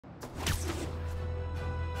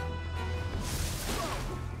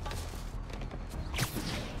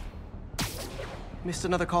Missed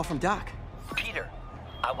another call from Doc. Peter,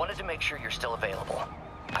 I wanted to make sure you're still available.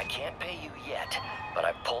 I can't pay you yet, but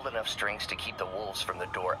I've pulled enough strings to keep the wolves from the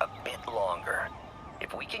door a bit longer.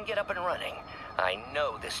 If we can get up and running, I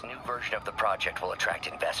know this new version of the project will attract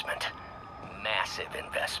investment. Massive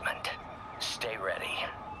investment. Stay ready.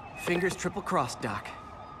 Fingers triple crossed, Doc.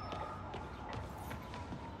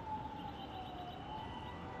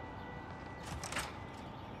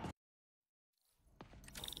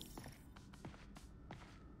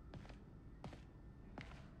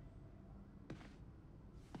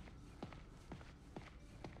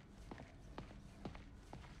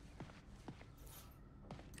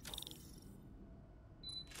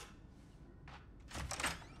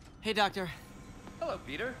 Hey, Doctor. Hello,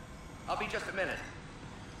 Peter. I'll be just a minute.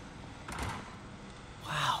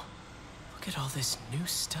 Wow. Look at all this new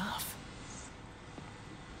stuff.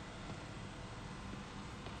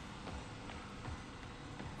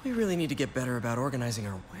 We really need to get better about organizing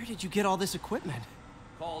our... Where did you get all this equipment?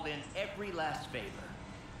 Called in every last favor.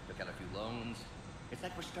 Took out a few loans. It's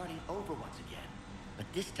like we're starting over once again. But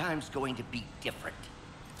this time's going to be different.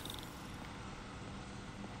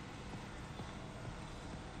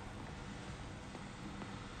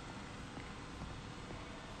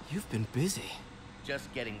 You've been busy.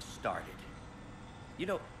 Just getting started. You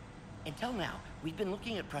know, until now, we've been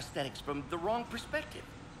looking at prosthetics from the wrong perspective.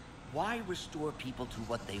 Why restore people to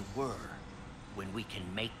what they were when we can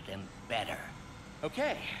make them better?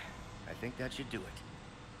 Okay, I think that should do it.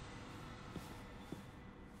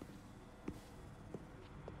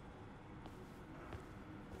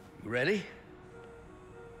 You ready?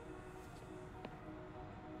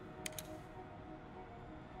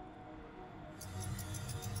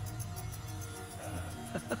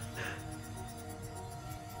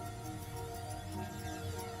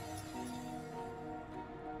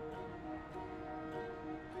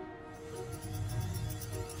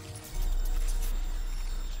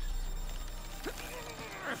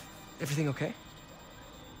 Everything okay?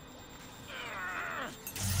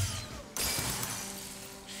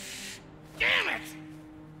 Damn it!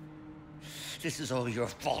 This is all your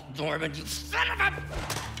fault, Norman, you son of a...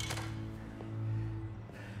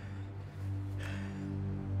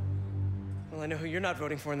 Well, I know who you're not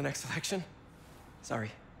voting for in the next election.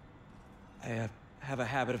 Sorry. I have a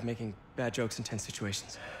habit of making bad jokes in tense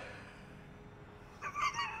situations.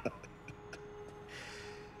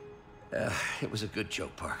 It was a good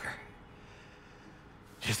joke, Parker.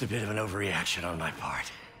 Just a bit of an overreaction on my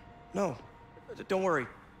part. No, don't worry.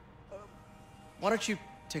 Why don't you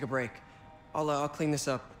take a break? I'll clean this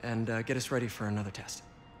up and get us ready for another test.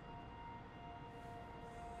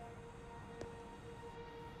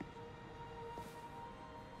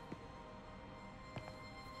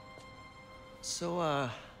 So,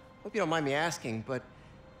 hope you don't mind me asking, but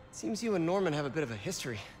it seems you and Norman have a bit of a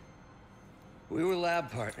history. We were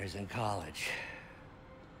lab partners in college.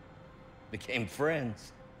 Became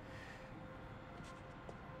friends.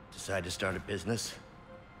 Decided to start a business.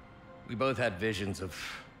 We both had visions of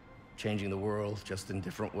changing the world, just in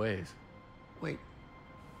different ways. Wait,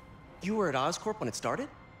 you were at Oscorp when it started?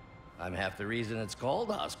 I'm half the reason it's called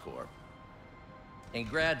Oscorp. In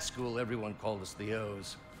grad school, everyone called us the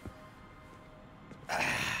O's.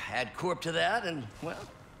 Add Corp to that, and, well,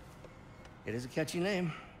 it is a catchy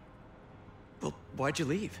name. Well, why'd you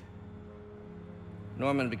leave?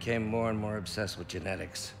 Norman became more and more obsessed with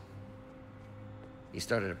genetics. He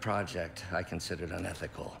started a project I considered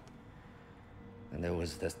unethical. And there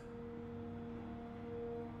was this...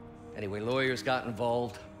 Anyway, lawyers got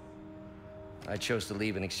involved. I chose to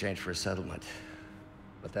leave in exchange for a settlement.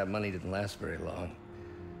 But that money didn't last very long.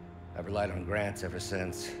 I've relied on grants ever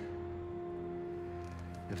since.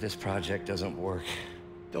 If this project doesn't work...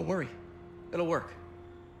 Don't worry. It'll work.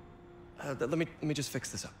 Let me just fix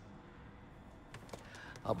this up.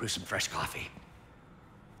 I'll brew some fresh coffee.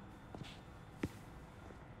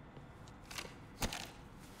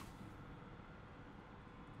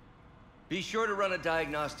 Be sure to run a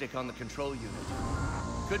diagnostic on the control unit.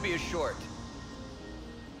 Could be a short.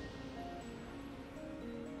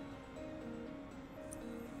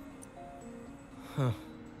 Huh.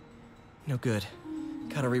 No good.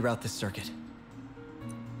 Gotta reroute this circuit.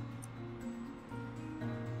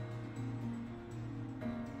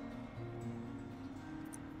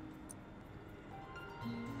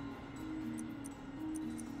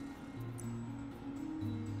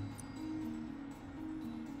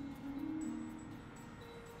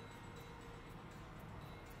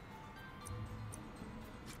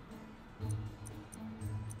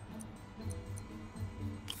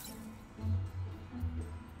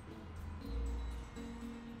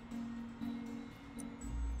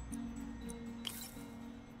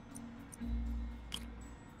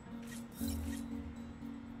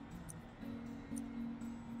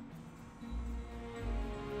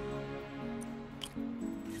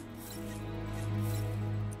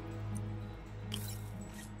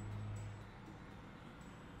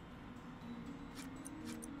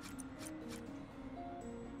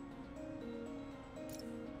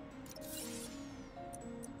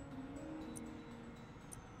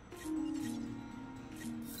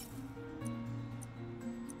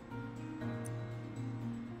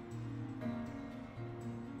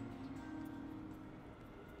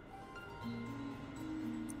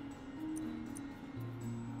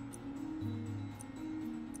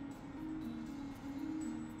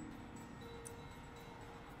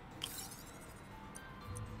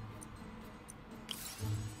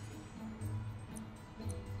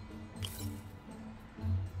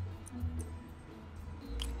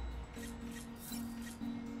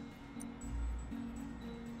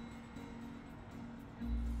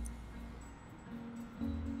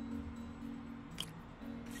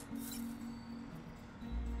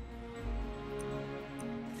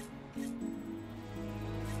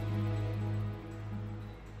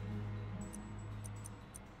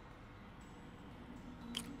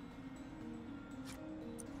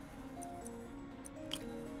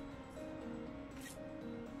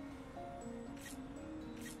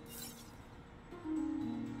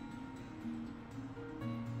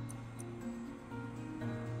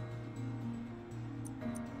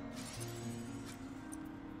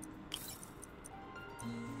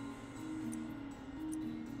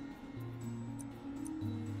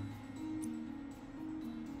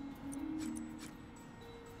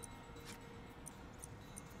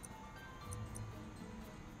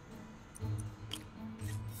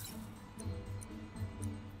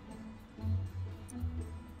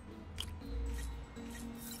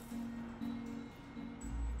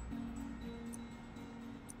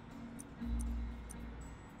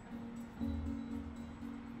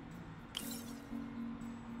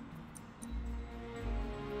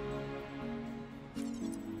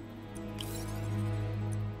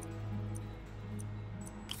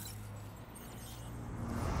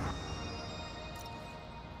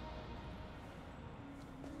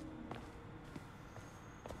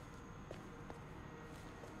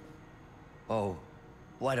 Oh,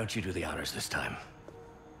 why don't you do the honors this time?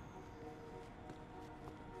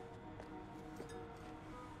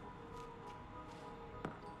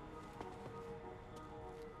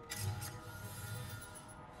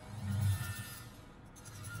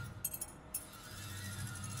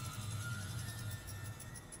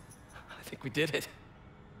 I think we did it.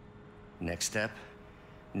 Next step,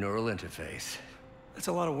 neural interface. That's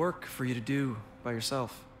a lot of work for you to do by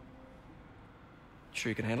yourself. Sure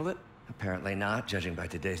you can handle it? Apparently not, judging by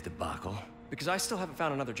today's debacle. Because I still haven't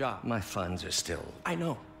found another job. My funds are still... I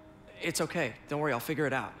know. It's okay. Don't worry, I'll figure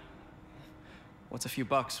it out. What's a few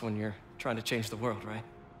bucks when you're trying to change the world, right?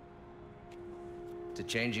 To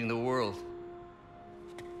changing the world.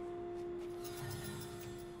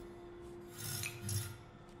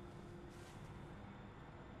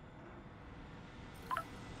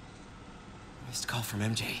 Missed call from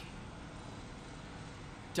MJ.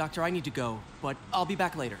 Doctor, I need to go, but I'll be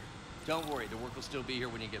back later. Don't worry, the work will still be here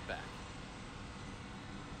when you get back.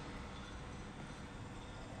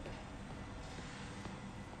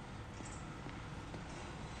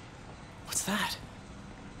 What's that?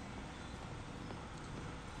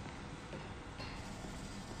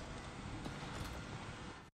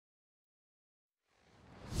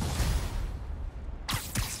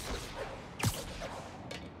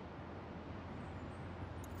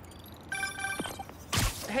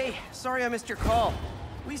 Hey, sorry I missed your call.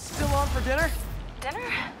 We still on for dinner? Dinner?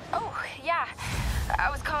 Oh, yeah.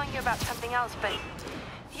 I was calling you about something else, but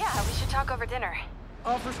yeah, we should talk over dinner.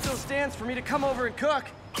 Offer still stands for me to come over and cook.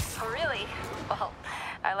 Oh, really? Well,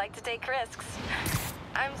 I like to take risks.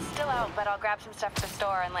 I'm still out, but I'll grab some stuff at the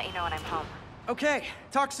store and let you know when I'm home. Okay,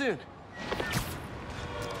 talk soon.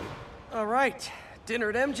 All right, dinner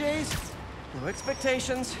at MJ's. No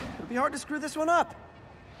expectations. It'll be hard to screw this one up.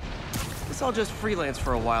 Guess I'll just freelance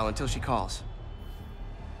for a while until she calls.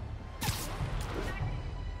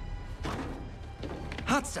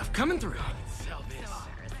 Hot stuff coming through.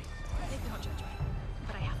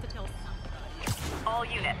 All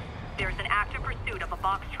units, there's an active pursuit of a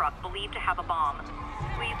box truck believed to have a bomb.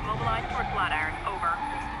 Please mobilize toward Flatiron. Over.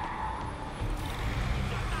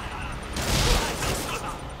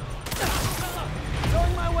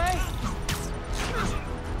 Going my way?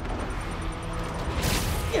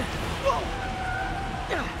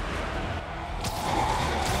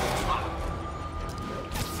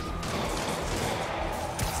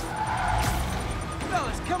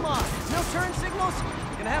 Fellas, come on. No turn signals?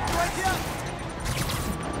 Gonna have to write you up.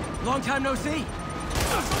 Long time no see.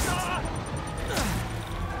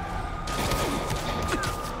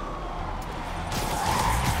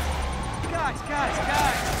 Guys.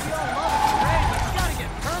 We all love it, great, but you gotta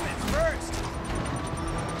get permits first.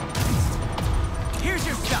 Here's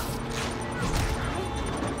your stuff.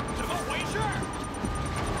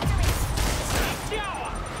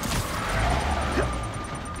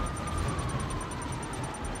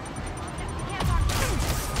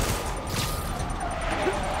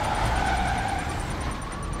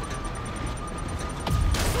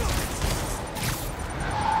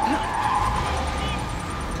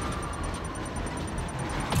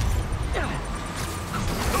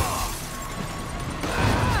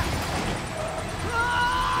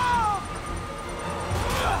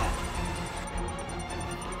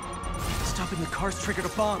 Stopping the car's triggered a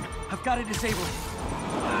bomb. I've got to disable it.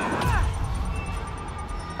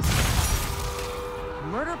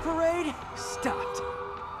 Murder parade stopped.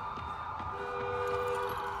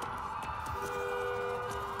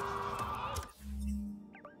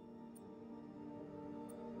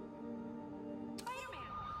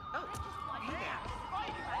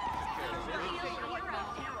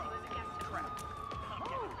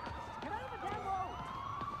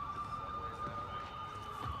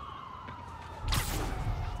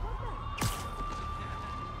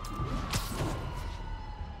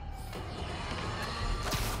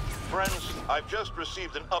 Friends, I've just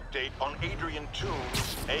received an update on Adrian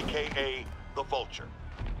Toombs, aka the Vulture.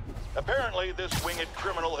 Apparently, this winged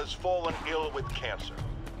criminal has fallen ill with cancer,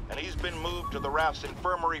 and he's been moved to the Raft's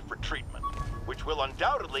infirmary for treatment, which will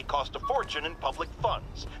undoubtedly cost a fortune in public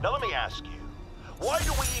funds. Now let me ask you, why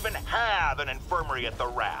do we even have an infirmary at the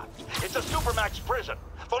Raft? It's a supermax prison,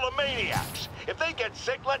 full of maniacs. If they get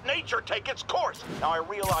sick, let nature take its course. Now I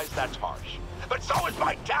realize that's harsh, but so is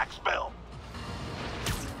my tax bill.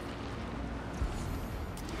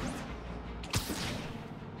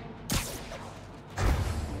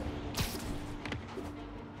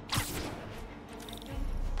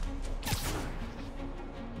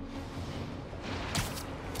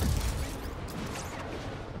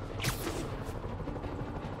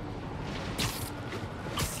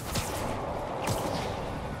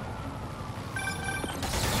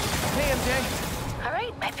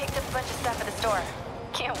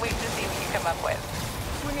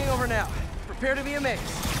 with. Swinging over now. Prepare to be amazed.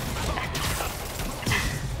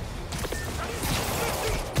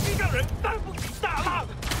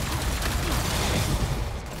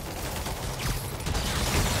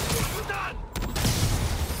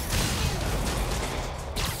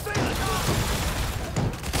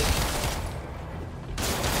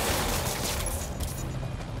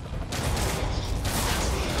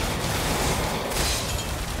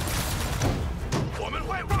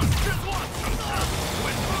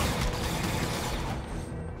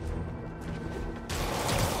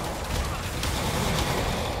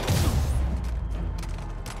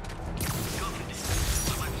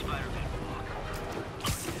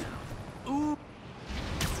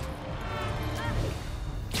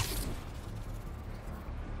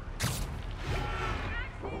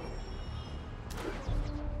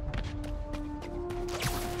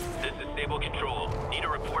 Control. Need a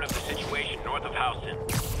report of the situation north of Houston.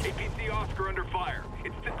 APC Oscar under fire.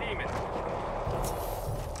 It's the demon.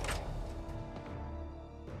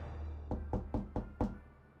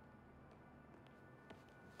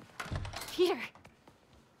 Peter!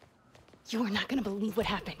 You are not gonna believe what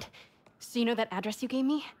happened. So you know that address you gave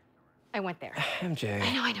me? I went there. MJ.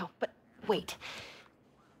 I know, but wait.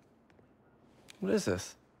 What is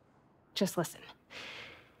this? Just listen.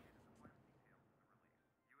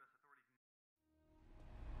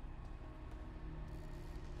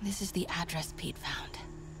 This is the address Pete found.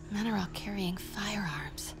 Men are all carrying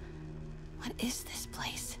firearms. What is this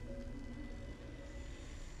place?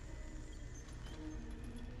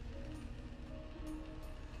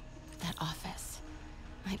 That office.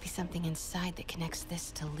 Might be something inside that connects this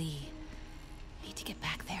to Lee. Need to get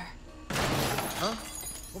back there. Huh?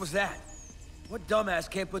 What was that? What dumbass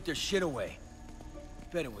can't put their shit away?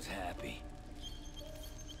 Bet it was Happy.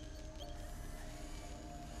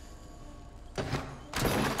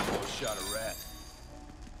 Shot a rat.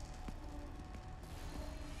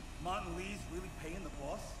 Martin Lee's really paying the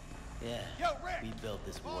boss? Yeah. Yo, Rick! We built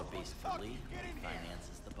this war base for Lee. He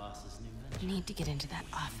finances the boss's new venture. Need to get into that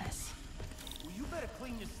office. Well, you better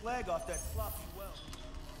clean your slag off that sloppy well.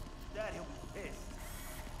 Dad, he'll be pissed.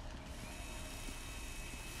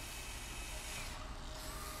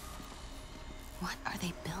 What are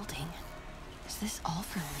they building? Is this all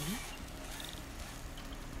for Lee?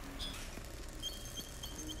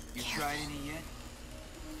 You tried any yet?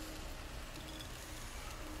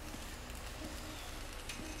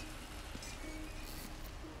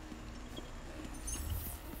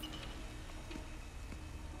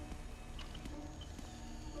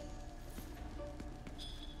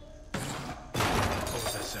 What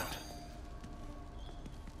was that sound?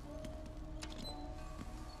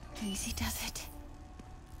 Easy does it.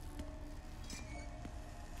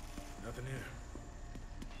 Nothing here.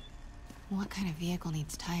 What kind of vehicle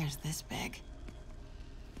needs tires this big?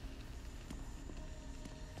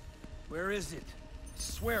 Where is it? I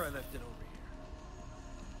swear I left it over here.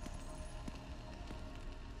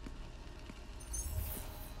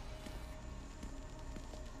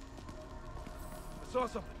 I saw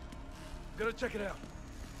something. Gotta check it out.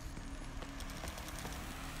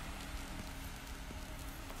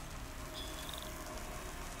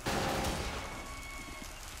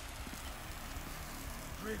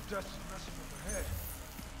 Grave dust is messing with her head.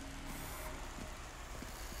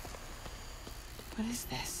 What is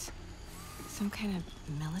this? Some kind of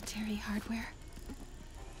military hardware?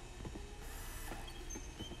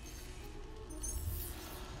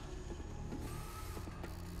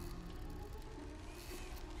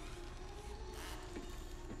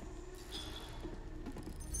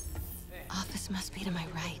 Office must be to my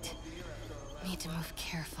right. Need to move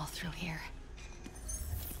careful through here.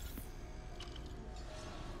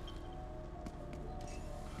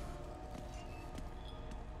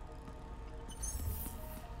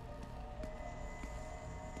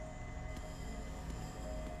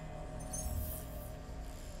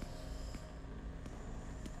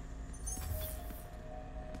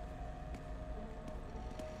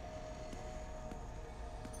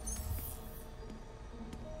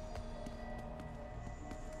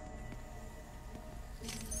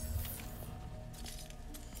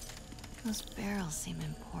 Those barrels seem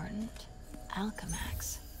important.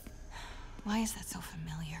 Alchemax. Why is that so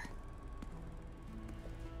familiar?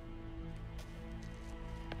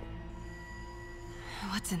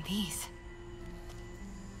 What's in these?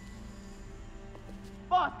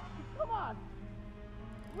 Fuck! Come on!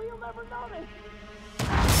 We'll never notice!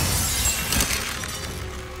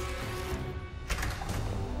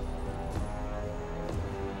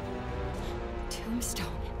 Tombstone.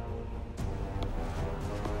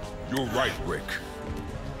 You're right, Rick.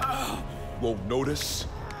 Won't notice?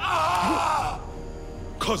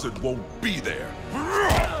 cousin won't be there.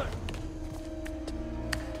 God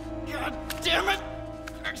damn it!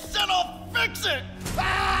 I said I'll fix it!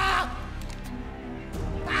 Ah!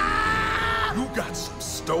 Ah! You got some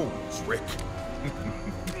stones, Rick.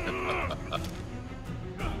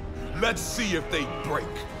 Let's see if they break.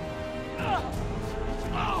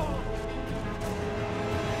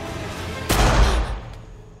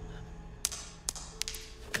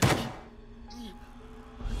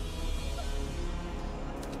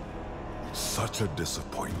 Such a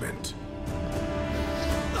disappointment.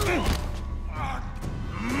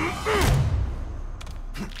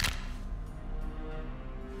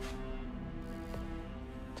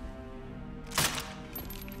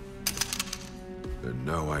 And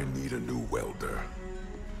now I need a new welder.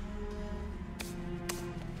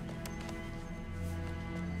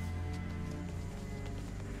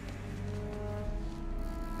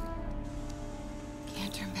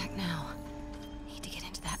 Can't turn back now. Need to get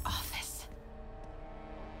into that office.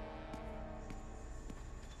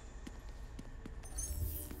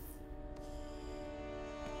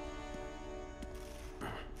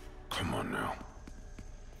 Come on now.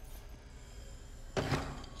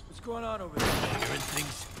 What's going on over there? Hearing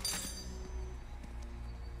things.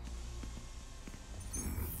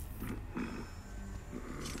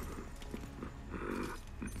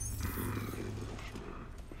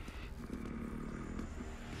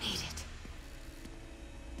 Made it.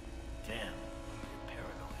 Damn, you're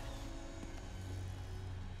paranoid.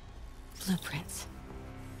 Blueprints.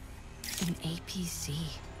 An APC.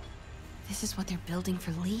 This is what they're building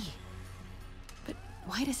for Lee. But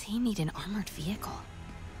why does he need an armored vehicle?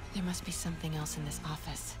 There must be something else in this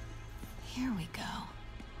office. Here we go.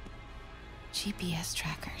 GPS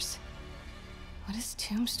trackers. What is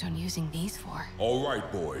Tombstone using these for? All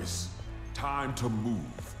right, boys. Time to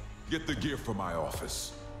move. Get the gear from my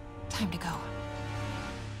office. Time to go.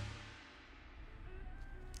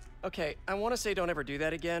 Okay, I want to say don't ever do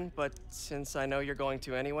that again, but since I know you're going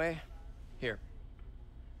to anyway, here.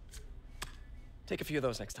 Take a few of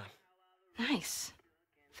those next time. Nice.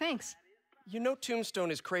 Thanks. You know Tombstone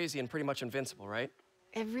is crazy and pretty much invincible, right?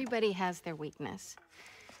 Everybody has their weakness.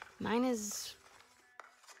 Mine is...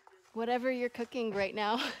 whatever you're cooking right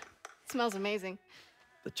now. It smells amazing.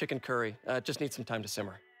 The chicken curry. Just needs some time to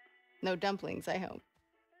simmer. No dumplings, I hope.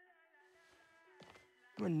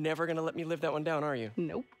 You're never gonna let me live that one down, are you?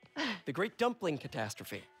 Nope. The Great Dumpling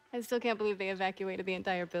Catastrophe. I still can't believe they evacuated the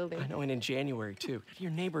entire building. I know, and in January, too. Your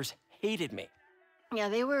neighbors hated me. Yeah,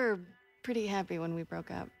 they were pretty happy when we broke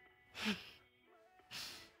up.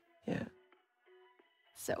 Yeah.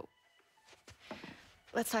 So,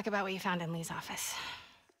 let's talk about what you found in Lee's office.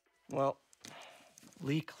 Well,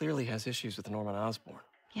 Lee clearly has issues with Norman Osborn.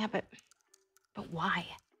 Yeah, but why?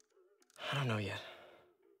 I don't know yet.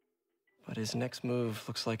 But his next move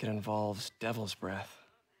looks like it involves Devil's Breath,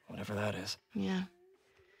 whatever that is. Yeah.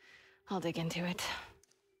 I'll dig into it.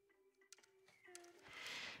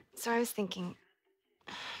 So I was thinking,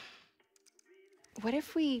 what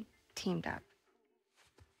if we teamed up?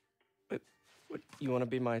 What, you want to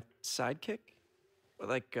be my sidekick?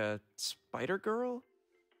 Like a Spider-Girl?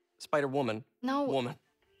 Spider-Woman. No. Woman.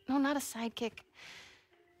 No, not a sidekick.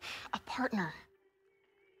 A partner.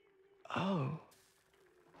 Oh.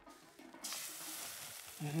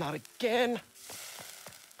 Not again.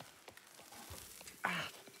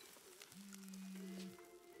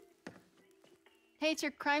 Hey, it's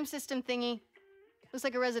your crime system thingy. Looks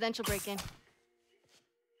like a residential break-in.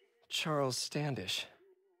 Charles Standish.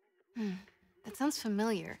 That sounds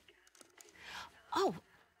familiar. Oh,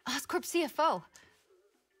 Oscorp CFO.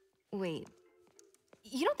 Wait.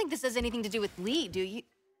 You don't think this has anything to do with Lee, do you?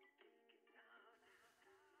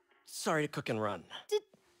 Sorry to cook and run. Did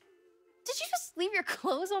you just leave your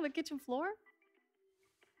clothes on the kitchen floor?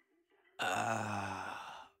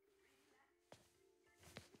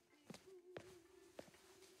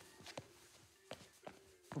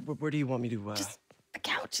 Where do you want me to, Just the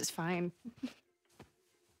couch is fine.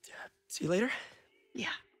 See you later? Yeah.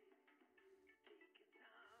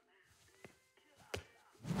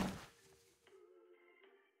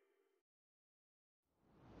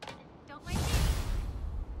 Don't wait.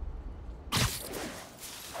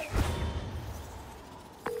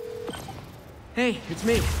 Hey, it's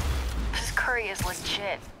me. This curry is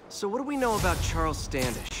legit. So what do we know about Charles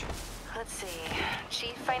Standish? Let's see.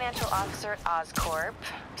 Chief Financial Officer at Oscorp.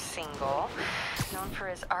 Single. Known for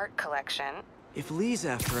his art collection. If Lee's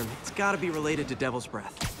after him, it's gotta be related to Devil's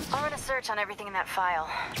Breath. I'll run a search on everything in that file.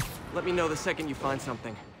 Let me know the second you find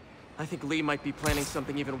something. I think Lee might be planning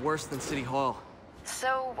something even worse than City Hall.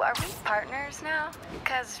 So, are we partners now?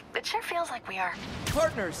 Because it sure feels like we are.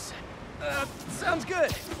 Partners! Sounds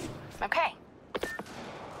good. Okay.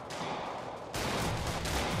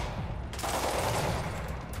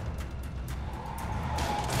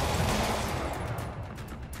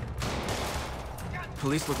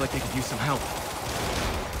 Police look like they could use some help.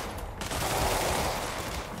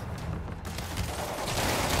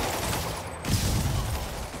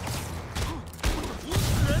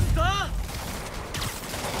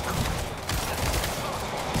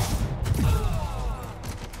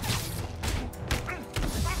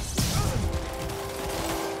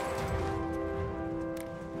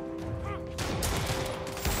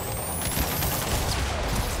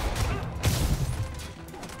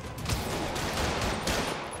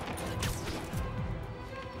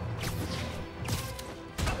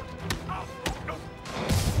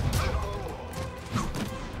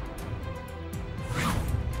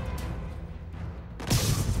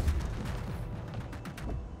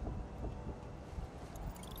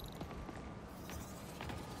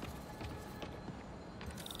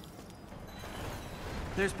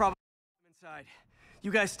 There's probably inside.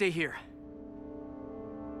 You guys stay here.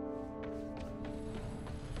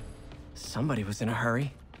 Somebody was in a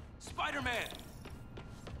hurry. Spider-Man!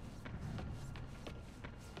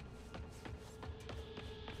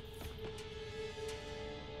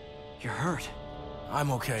 You're hurt.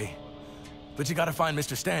 I'm okay. But you gotta find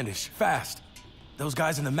Mr. Standish, fast. Those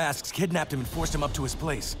guys in the masks kidnapped him and forced him up to his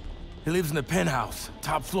place. He lives in the penthouse,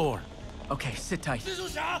 top floor. Okay, sit tight.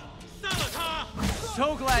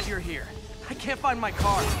 So glad you're here. I can't find my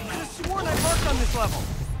car. I could have sworn I parked on this level.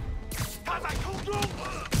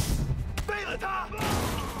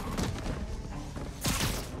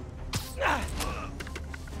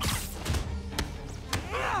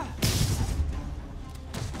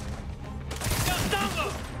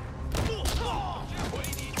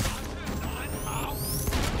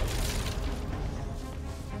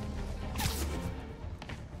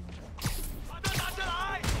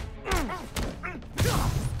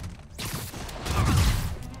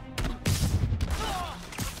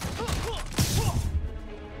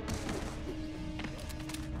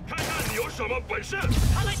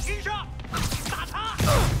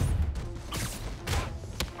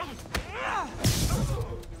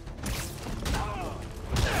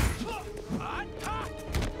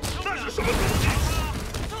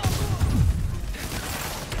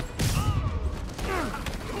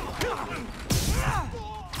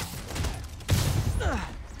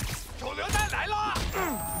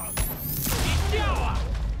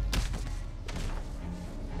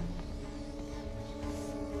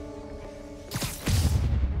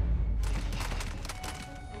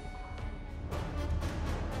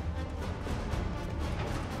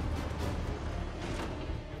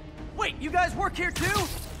 Wait, you guys work here too?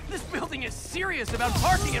 This building is serious about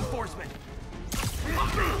parking enforcement.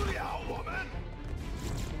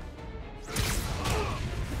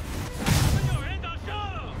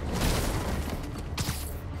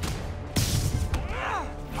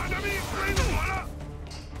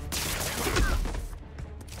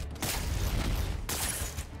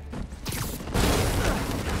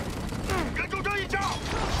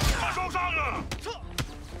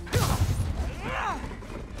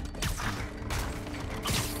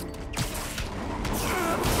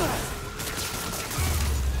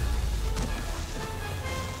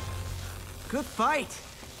 Good fight.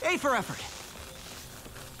 A for effort.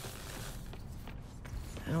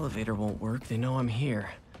 Elevator won't work. They know I'm here.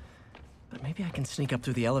 But maybe I can sneak up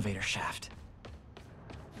through the elevator shaft.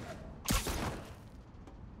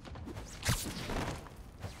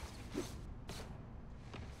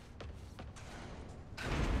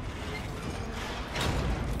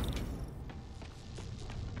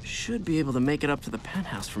 Should be able to make it up to the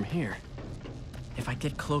penthouse from here. If I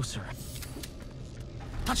get closer.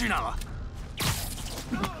 他去哪了？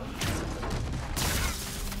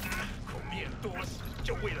苦面多时，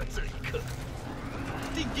就为了这一刻。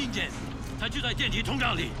定见，他就在电梯通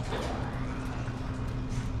道里。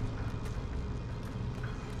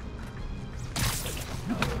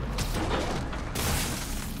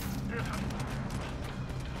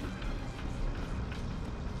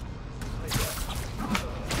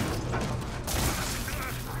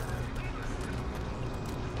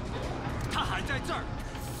他还在这儿，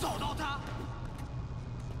找到他。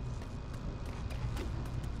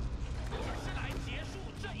我是来结束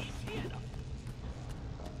这一切的。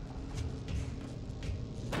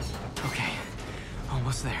 Okay,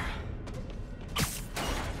 almost there.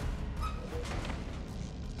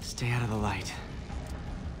 Stay out of the light.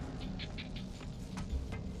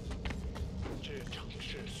 这城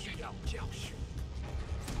市需要教训。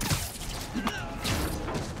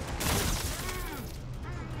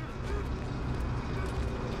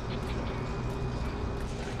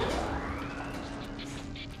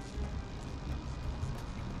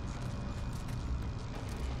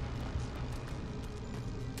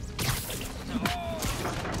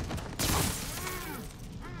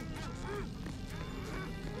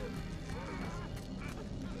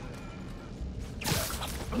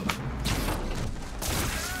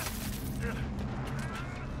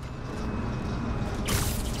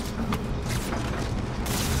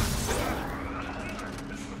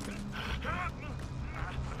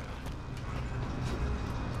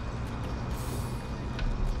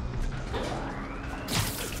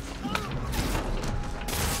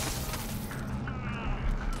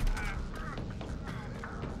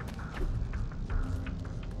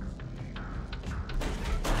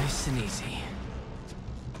Nice and easy.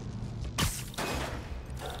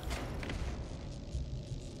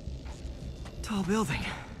 Tall building.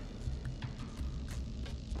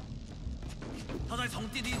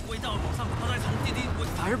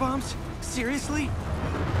 Firebombs? Seriously?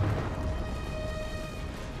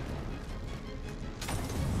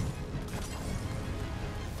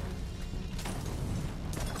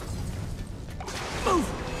 Move!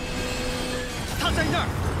 他在那儿，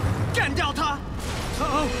干掉他！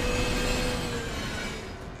 Uh-oh!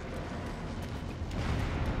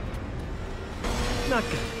 Not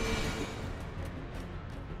good.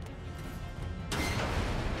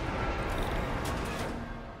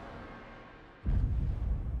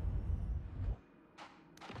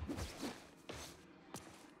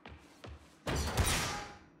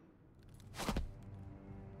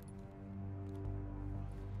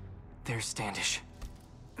 There's Standish.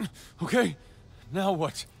 Okay, now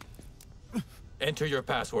what? Enter your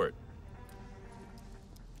password.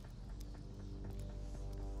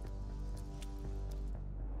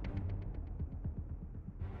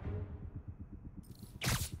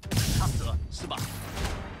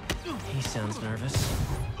 He sounds nervous.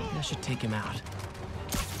 Maybe I should take him out.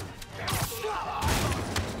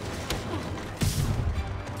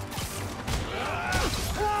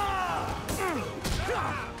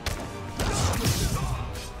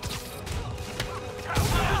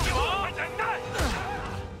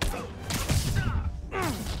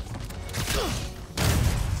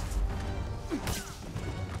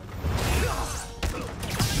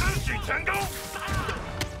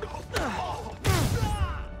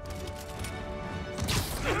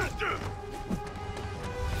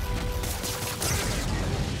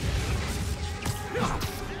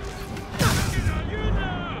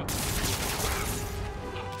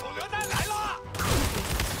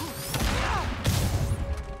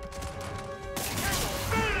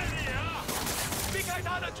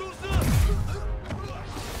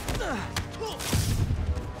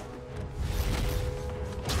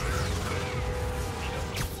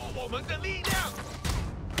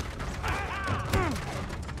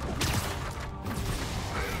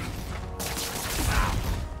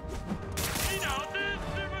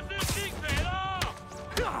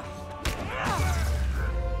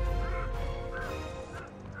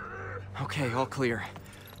 Okay, all clear.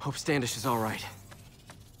 Hope Standish is all right.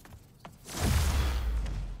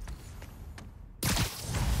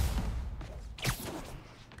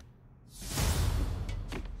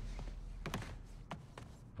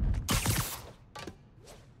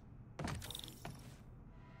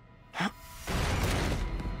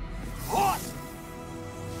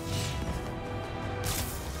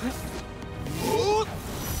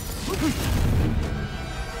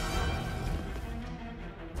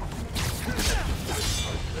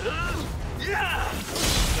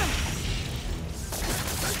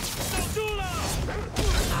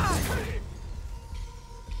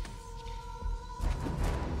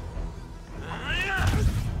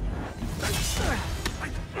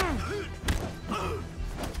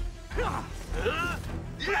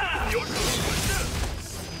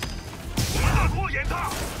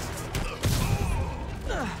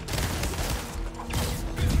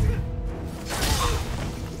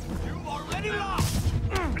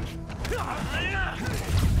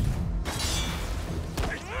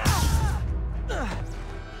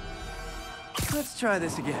 Let's try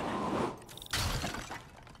this again.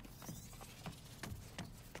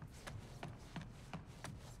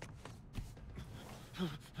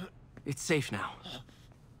 It's safe now.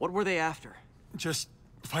 What were they after? Just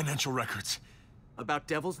financial records. About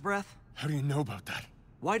Devil's Breath? How do you know about that?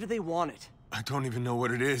 Why do they want it? I don't even know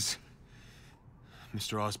what it is.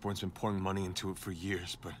 Mr. Osborn's been pouring money into it for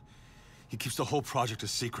years, but he keeps the whole project a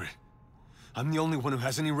secret. I'm the only one who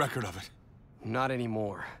has any record of it. Not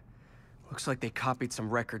anymore. Looks like they copied some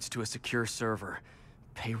records to a secure server.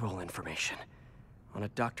 Payroll information. On a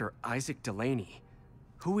Dr. Isaac Delaney.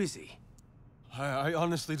 Who is he? I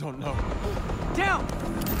honestly don't know. Down!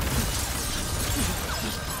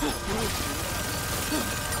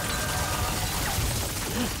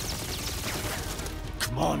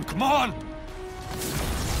 Come on, come on!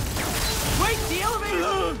 Wait, the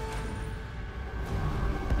elevator!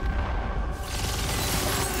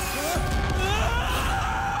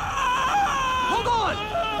 Hold on!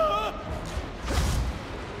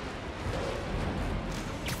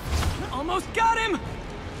 Almost got him!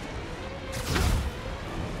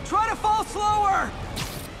 Try to fall slower!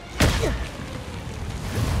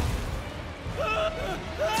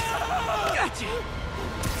 Gotcha!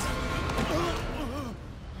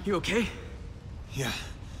 You okay? Yeah,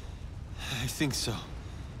 I think so.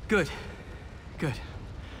 Good. Good.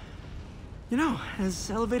 You know,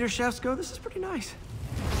 as elevator shafts go, this is pretty nice.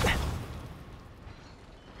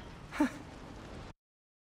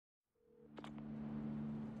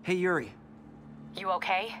 Hey, Yuri. You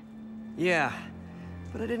okay? Yeah,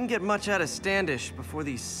 but I didn't get much out of Standish before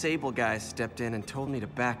these Sable guys stepped in and told me to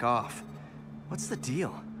back off. What's the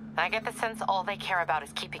deal? I get the sense all they care about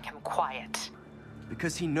is keeping him quiet.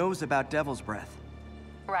 Because he knows about Devil's Breath.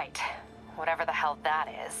 Right. Whatever the hell that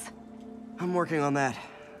is. I'm working on that.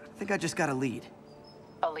 I think I just got a lead.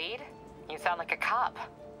 A lead? You sound like a cop.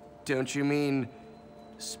 Don't you mean...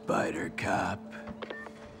 Spider Cop?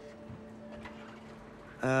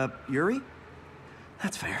 Yuri?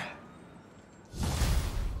 That's fair.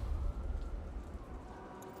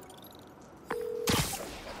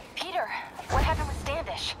 Peter, what happened with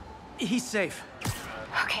Standish? He's safe.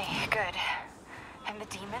 Okay, good. And the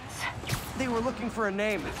demons? They were looking for a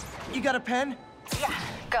name. You got a pen? Yeah,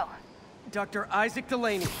 go. Dr. Isaac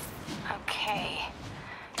Delaney. Okay.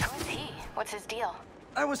 Who is he? What's his deal?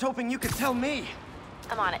 I was hoping you could tell me.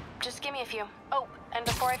 I'm on it. Just give me a few. Oh, and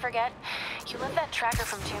before I forget, you left that tracker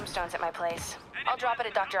from Tombstones at my place. I'll drop it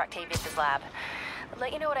at Dr. Octavius's lab.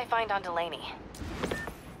 Let you know what I find on Delaney.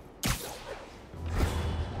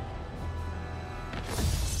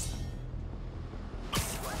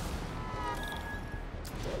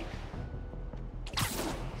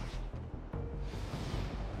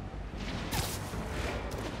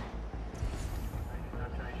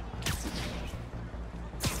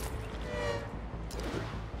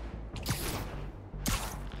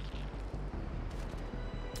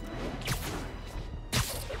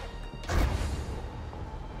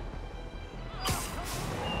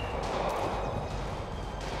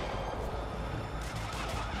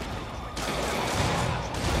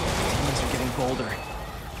 Bolder.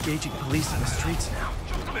 Gauging police in the streets now.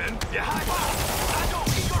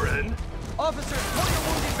 Officer, pull your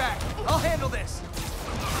wounded back. I'll handle this.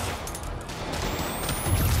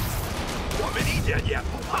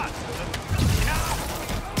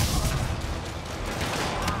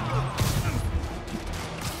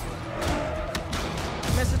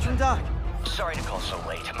 Message from Doc. Sorry to call so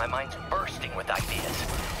late. My mind's bursting with ideas.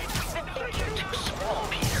 I think you're too small,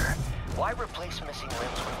 Peter. Why replace missing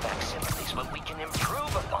limbs with facsimiles when we can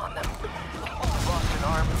improve upon them? People who've lost an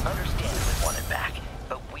arm understandably want it back,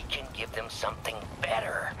 but we can give them something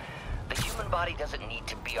better. The human body doesn't need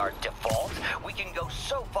to be our default. We can go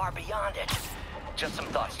so far beyond it. Just some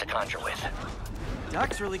thoughts to conjure with.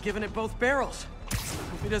 Doc's really giving it both barrels.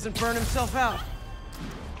 Hope he doesn't burn himself out.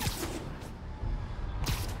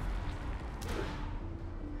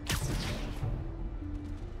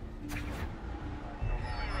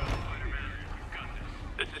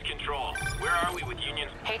 Where are we with Union?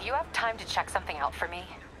 Hey, do you have time to check something out for me?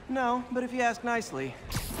 No, but if you ask nicely.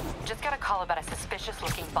 Just got a call about a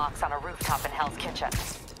suspicious-looking box on a rooftop in Hell's Kitchen.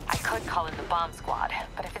 I could call in the bomb squad,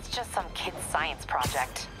 but if it's just some kid's science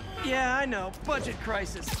project... Yeah, I know. Budget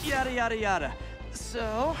crisis. Yada, yada, yada.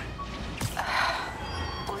 So?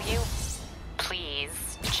 Will you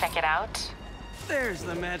please check it out? There's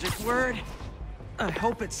the magic word. I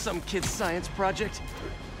hope it's some kid's science project.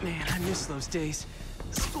 Man, I miss those days.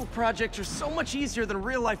 School projects are so much easier than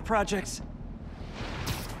real-life projects.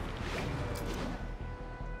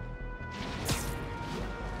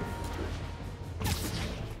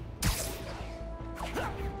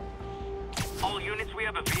 All units, we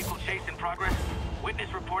have a vehicle chase in progress.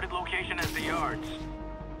 Witness reported location as the yards.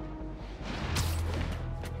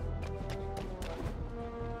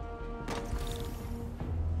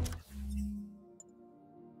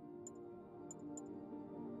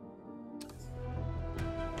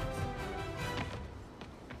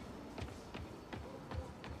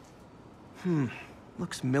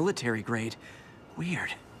 Looks military grade.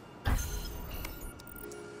 Weird.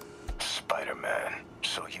 Spider-Man,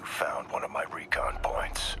 so you found one of my recon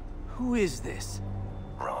points. Who is this?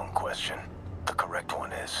 Wrong question. The correct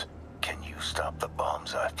one is, can you stop the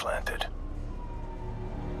bombs I've planted?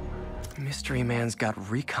 Mystery Man's got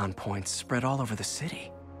recon points spread all over the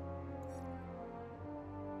city.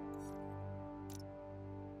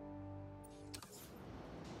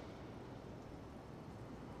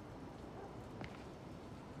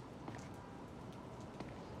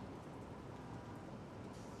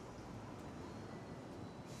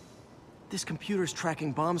 This computer's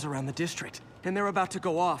tracking bombs around the district, and they're about to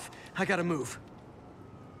go off. I gotta move.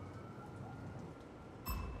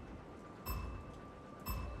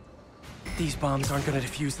 These bombs aren't gonna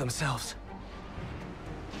defuse themselves.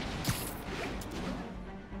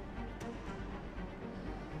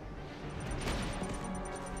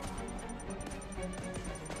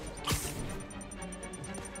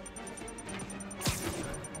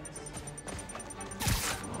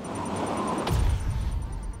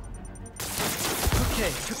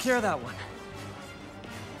 Took care of that one.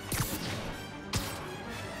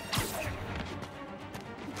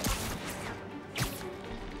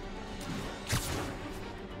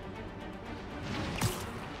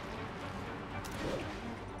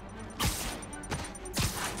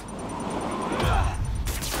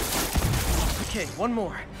 Okay, one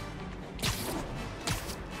more.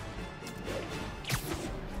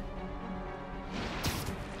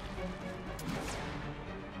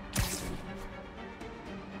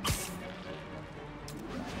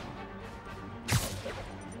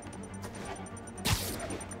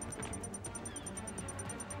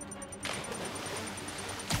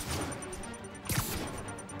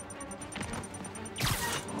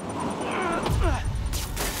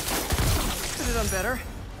 Could have done better.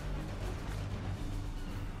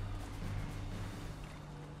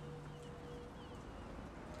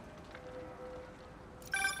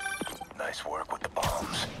 Nice work with the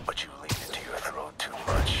bombs, but you lean into your throat too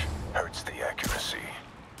much. Hurts the accuracy.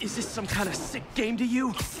 Is this some kind of sick game to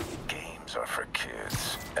you? Games are for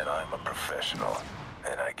kids, and I'm a professional,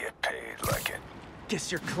 and I get paid like it.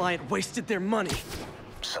 Guess your client wasted their money.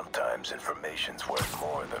 Sometimes information's worth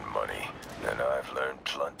more than money, and I've learned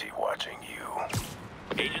plenty watching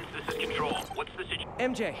you. Agents, this is Control. What's the situation?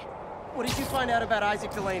 MJ, what did you find out about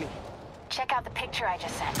Isaac Delaney? Check out the picture I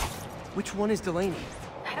just sent. Which one is Delaney?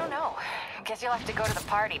 I don't know. Guess you'll have to go to the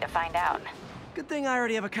party to find out. Good thing I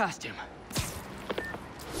already have a costume.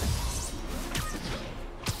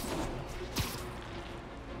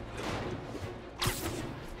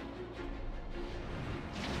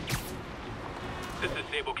 This is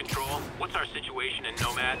Sable Control. What's our situation in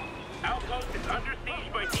Nomad? Outpost is under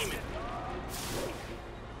siege by demons.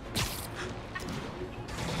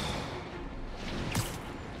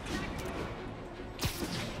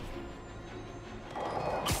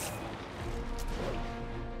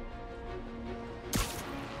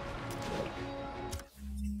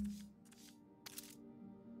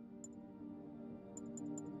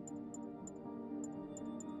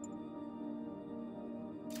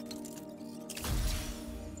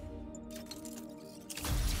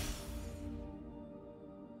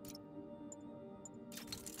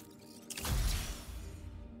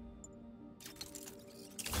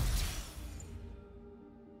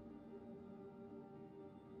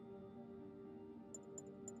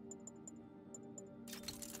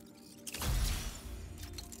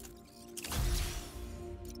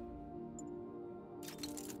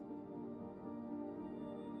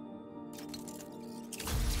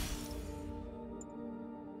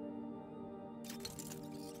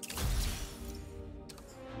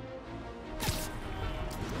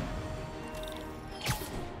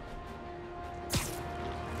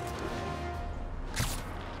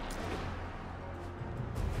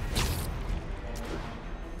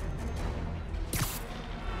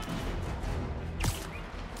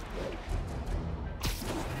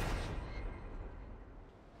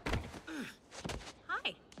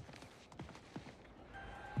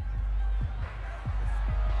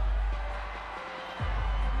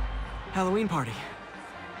 Halloween party.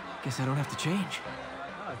 Guess I don't have to change.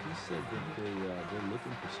 He said that they're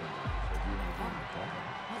looking for somebody. So if you want to go in the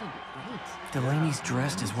car. Delaney's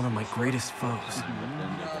dressed as one of my greatest foes.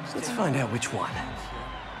 Let's find out which one.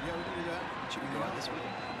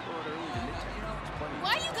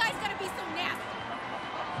 Why you guys gotta be so nasty?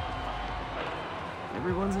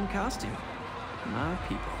 Everyone's in costume. My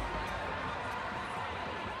people.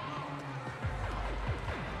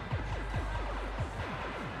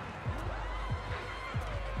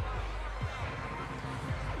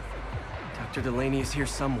 Dr. Delaney is here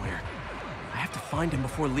somewhere. I have to find him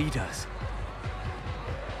before Lee does.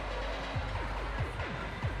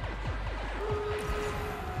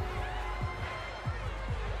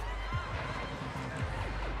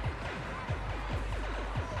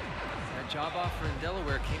 That job offer in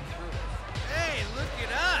Delaware came through. Hey, look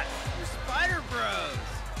at us! We're Spider Bros!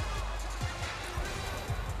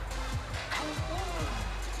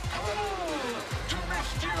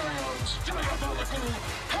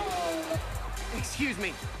 Excuse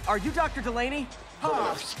me, are you Dr. Delaney?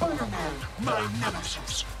 Ah, Spider-Man, my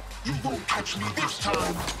nemesis. You won't catch me this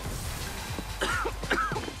time.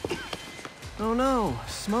 Oh no,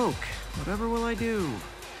 smoke. Whatever will I do?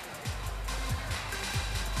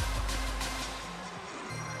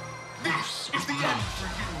 This is the end for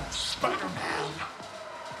you, Spider-Man.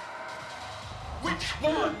 Which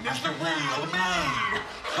one is the real me?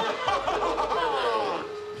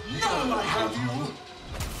 Now I have you.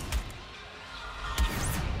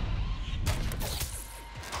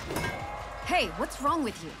 Hey, what's wrong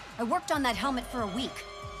with you? I worked on that helmet for a week.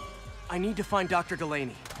 I need to find Dr.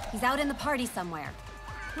 Delaney. He's out in the party somewhere.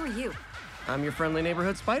 Who are you? I'm your friendly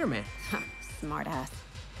neighborhood Spider-Man. Smart ass.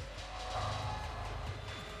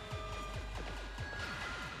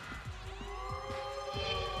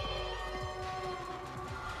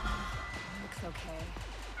 Looks okay.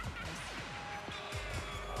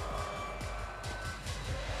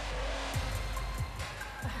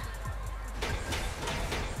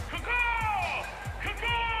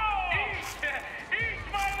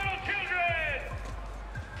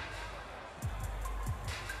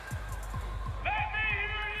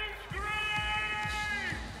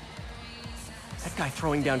 That guy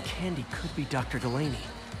throwing down candy could be Dr. Delaney.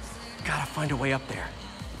 Gotta find a way up there.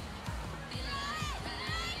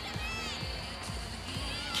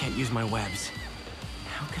 Can't use my webs.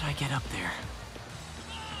 How could I get up there?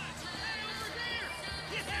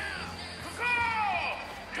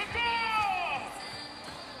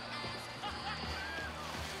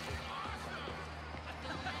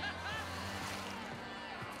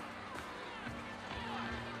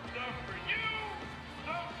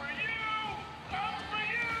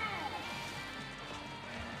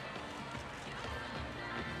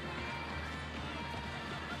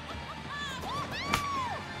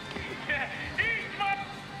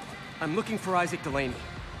 I'm looking for Isaac Delaney.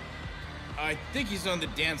 I think he's on the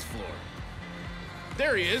dance floor.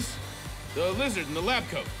 There he is! The lizard in the lab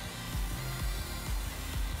coat.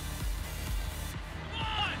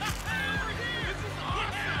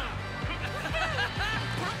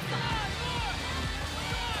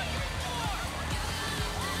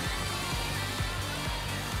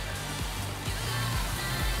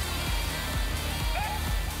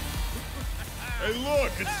 Hey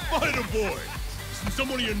look, it's Spider-Boy! Isn't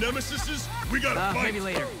someone of your nemesises? We gotta fight! Maybe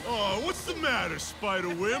later. Oh, what's the matter,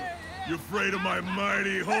 Spider-Wimp? You afraid of my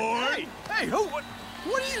mighty horn? Hey, what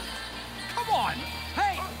are you... Come on!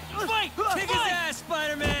 Hey, fight! Kick his ass,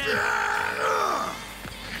 Spider-Man!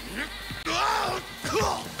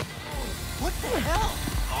 What the hell?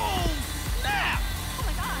 Oh, snap! Oh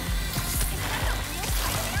my god. Is that a real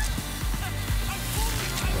Spider-Man?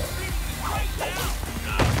 Right now!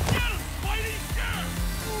 Get him, Spidey! Get him!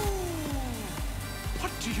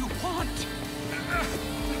 What do you want?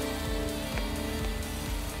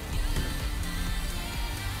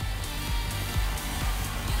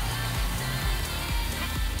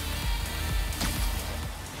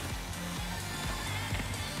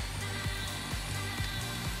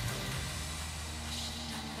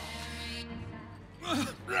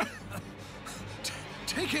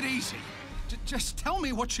 Take it easy. Just tell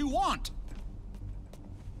me what you want.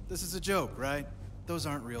 This is a joke, right? Those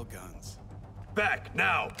aren't real guns. Back,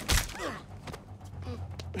 now!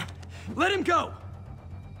 Let him go!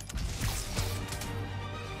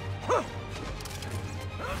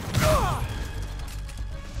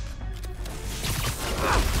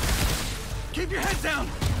 Keep your head down!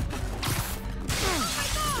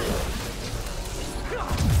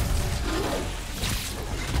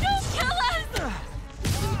 Don't kill us!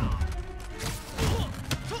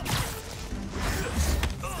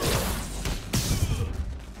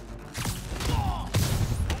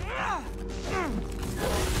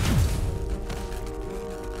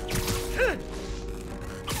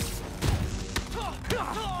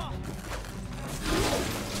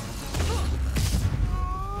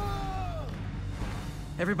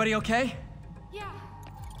 Everybody okay? Yeah.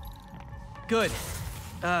 Good.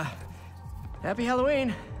 Happy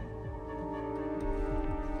Halloween.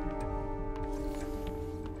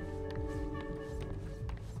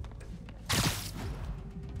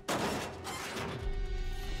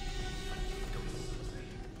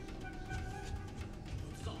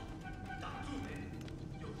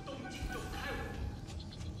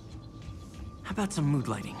 How about some mood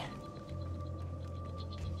lighting?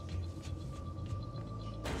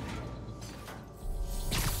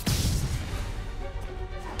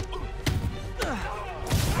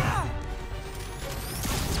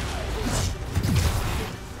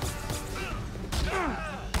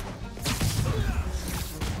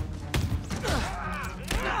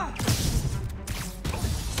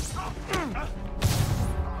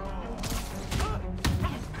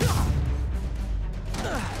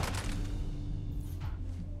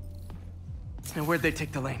 Now, where'd they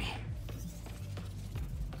take Delaney?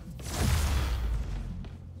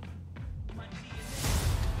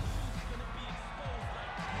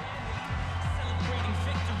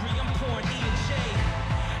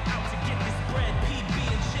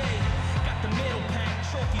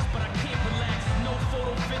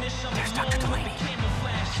 There's Dr. Delaney.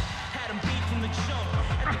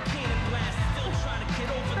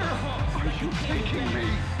 Are you taking me?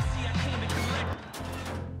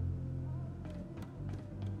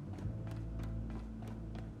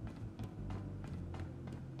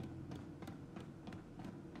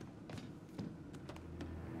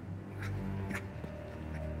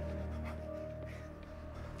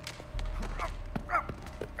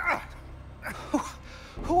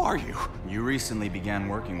 Who are you? You recently began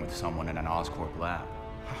working with someone in an Oscorp lab.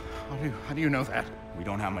 How do you know that? We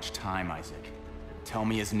don't have much time, Isaac. Tell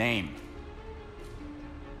me his name.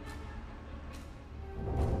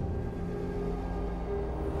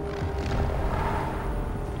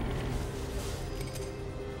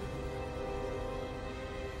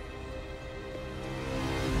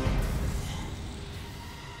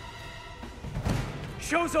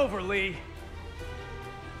 Show's over, Lee.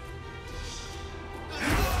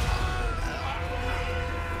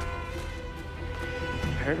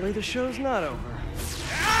 Apparently the show's not over.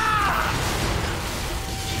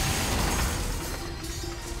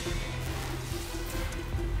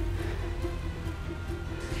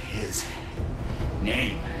 His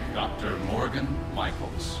name. Dr. Morgan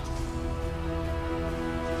Michaels.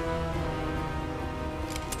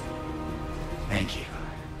 Thank you.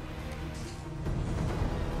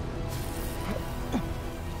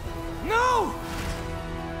 No!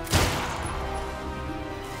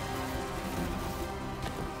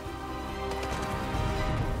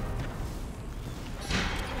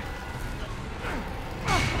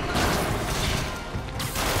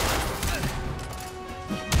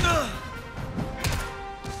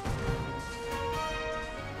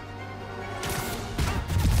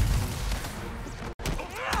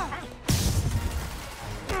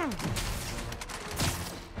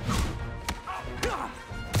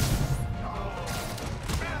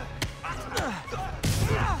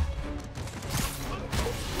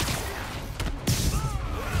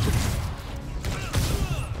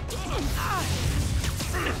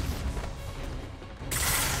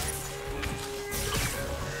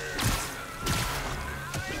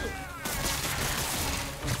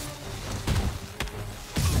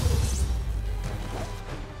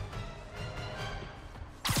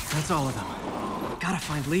 That's all of them. Gotta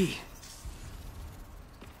find Lee.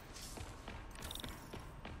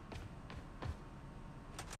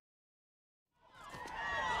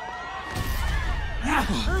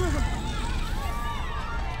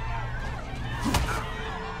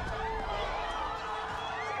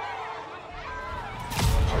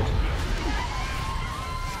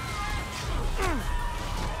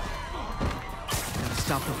 Gotta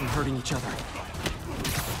stop them from hurting each other.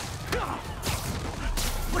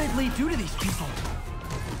 What did Lee do to these people?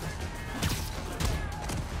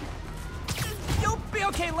 You'll be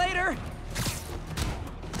okay later!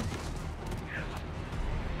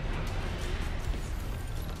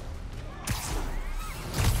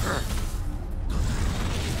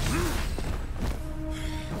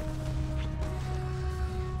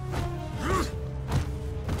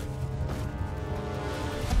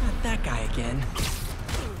 Not that guy again.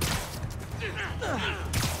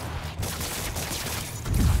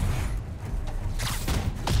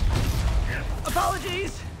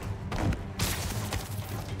 Apologies!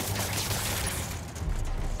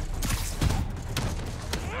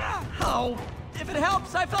 Oh, if it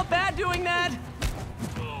helps, I felt bad doing that!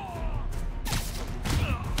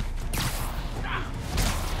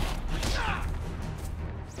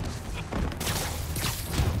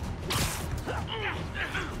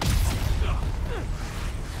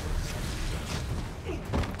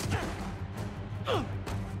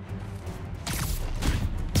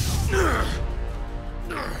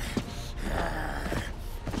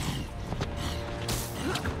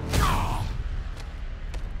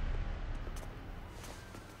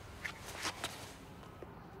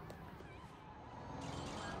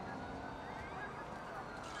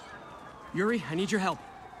 Yuri, I need your help.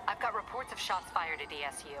 I've got reports of shots fired at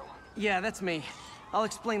ESU. Yeah, that's me. I'll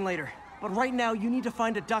explain later. But right now, you need to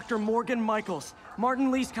find a Dr. Morgan Michaels. Martin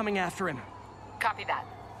Lee's coming after him. Copy that.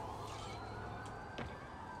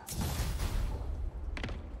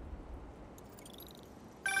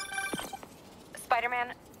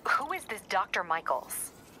 Spider-Man, who is this Dr.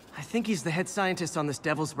 Michaels? I think he's the head scientist on this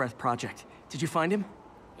Devil's Breath project. Did you find him?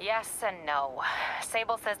 Yes and no.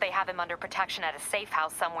 Sable says they have him under protection at a safe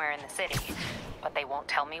house somewhere in the city, but they won't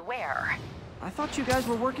tell me where. I thought you guys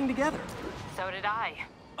were working together. So did I.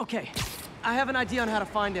 Okay, I have an idea on how to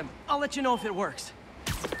find him. I'll let you know if it works.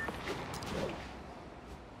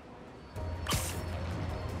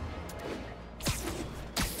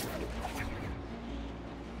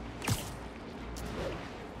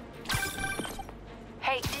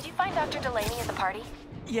 Hey, did you find Dr. Delaney at the party?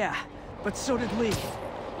 Yeah, but so did Lee.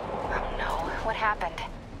 Oh no, what happened?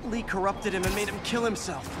 Lee corrupted him and made him kill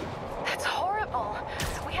himself. That's horrible.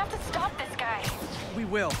 We have to stop this guy. We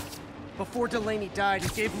will. Before Delaney died, he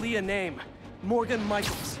gave Lee a name. Morgan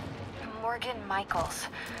Michaels. Morgan Michaels.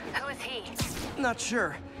 Who is he? Not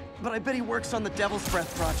sure, but I bet he works on the Devil's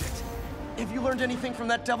Breath project. Have you learned anything from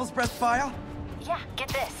that Devil's Breath file? Yeah, get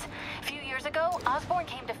this. A few years ago, Osborn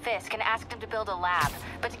came to Fisk and asked him to build a lab,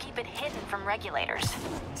 but to keep it hidden from regulators.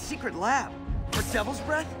 Secret lab? For Devil's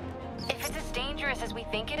Breath? If it's as dangerous as we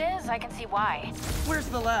think it is, I can see why. Where's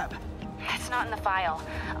the lab? It's not in the file.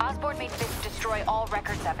 Osborn made Fisk destroy all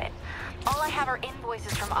records of it. All I have are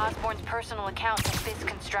invoices from Osborn's personal accounts at Fisk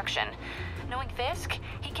Construction. Knowing Fisk,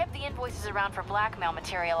 he kept the invoices around for blackmail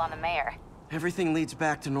material on the mayor. Everything leads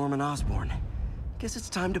back to Norman Osborn. Guess it's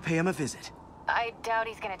time to pay him a visit. I doubt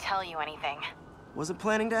he's gonna tell you anything. Wasn't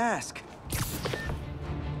planning to ask.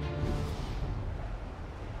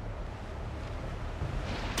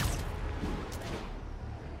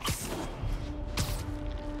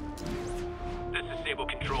 This is Sable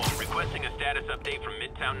Control, requesting a status update from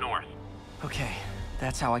Midtown North. Okay,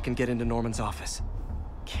 that's how I can get into Norman's office.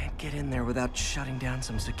 Can't get in there without shutting down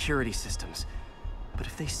some security systems. But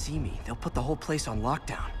if they see me, they'll put the whole place on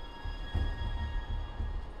lockdown.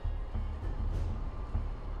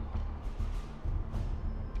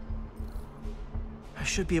 I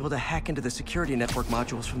should be able to hack into the security network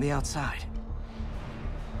modules from the outside.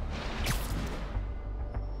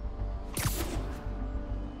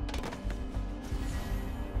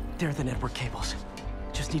 They're the network cables.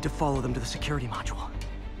 Just need to follow them to the security module.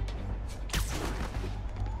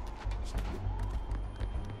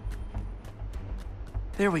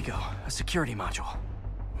 There we go, a security module.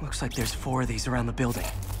 Looks like there's 4 of these around the building.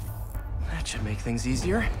 That should make things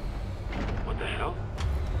easier. What the hell?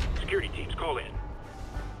 Security teams, call in.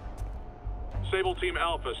 Sable Team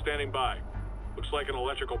Alpha standing by. Looks like an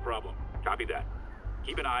electrical problem. Copy that.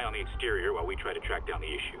 Keep an eye on the exterior while we try to track down the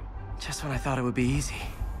issue. Just when I thought it would be easy.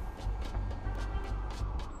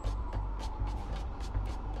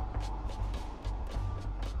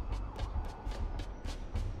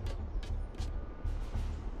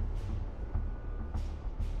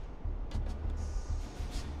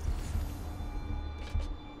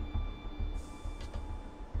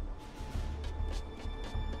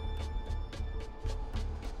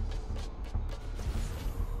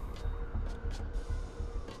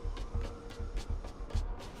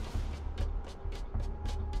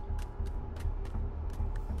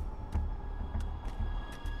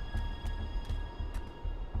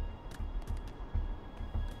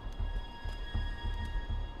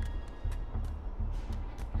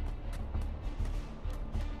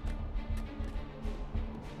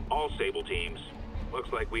 All Sable teams.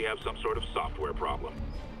 Looks like we have some sort of software problem.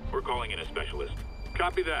 We're calling in a specialist.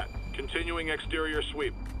 Copy that. Continuing exterior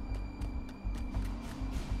sweep.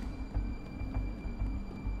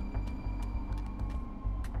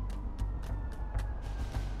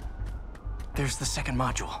 There's the second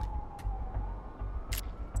module.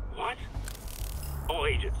 What? All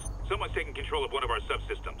agents, someone's taking control of one of our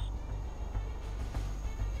subsystems.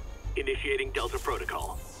 Initiating Delta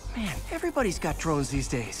Protocol. Man, everybody's got drones these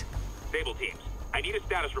days. Sable teams, I need a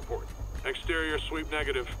status report. Exterior sweep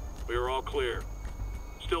negative. We are all clear.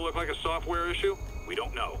 Still look like a software issue? We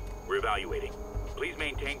don't know. We're evaluating. Please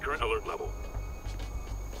maintain current alert level.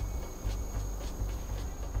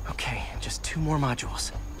 Okay, just 2 more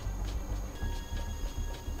modules.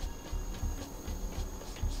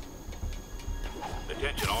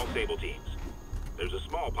 Attention all Sable teams. There's a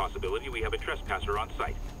small possibility we have a trespasser on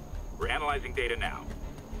site. We're analyzing data now.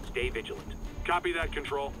 Stay vigilant. Copy that,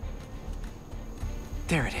 Control.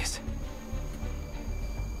 There it is.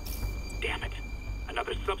 Damn it.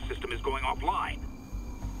 Another subsystem is going offline.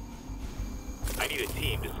 I need a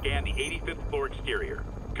team to scan the 85th floor exterior.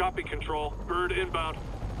 Copy, Control. Bird inbound.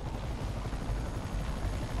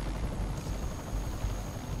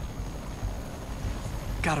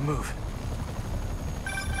 Gotta move.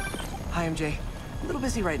 Hi, MJ. A little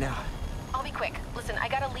busy right now. I'll be quick. Listen, I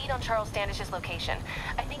got a lead on Charles Standish's location.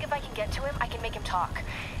 I think if I can get to him, I can make him talk.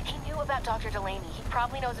 He knew about Dr. Delaney. He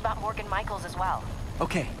probably knows about Morgan Michaels as well.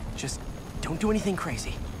 Okay, just don't do anything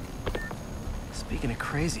crazy. Speaking of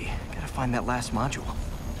crazy, gotta find that last module.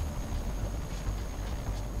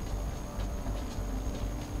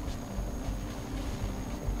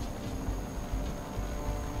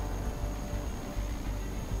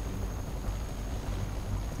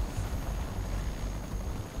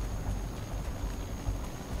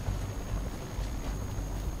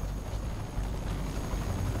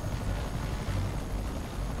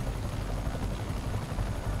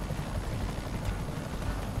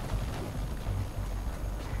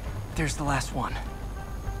 There's the last one.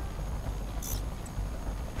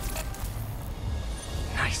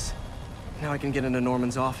 Nice. Now I can get into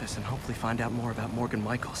Norman's office and hopefully find out more about Morgan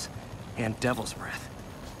Michaels and Devil's Breath.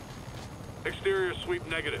 Exterior sweep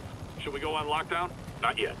negative. Should we go on lockdown?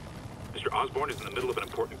 Not yet. Mr. Osborn is in the middle of an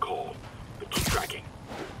important call. But keep tracking.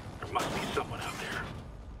 I Must be someone out there.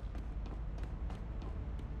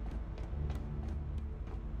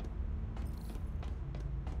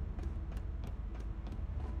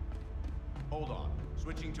 Hold on.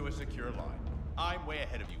 Switching to a secure line. I'm way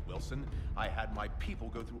ahead of you, Wilson. I had my people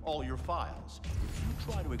go through all your files. If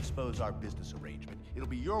you try to expose our business arrangement, it'll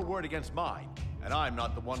be your word against mine. And I'm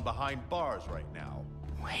not the one behind bars right now.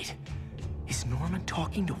 Wait, is Norman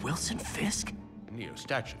talking to Wilson Fisk? Neo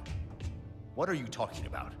statue. What are you talking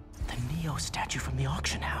about? The Neo statue from the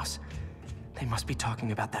auction house. They must be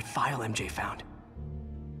talking about that file MJ found.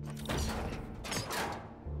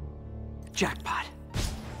 Jackpot.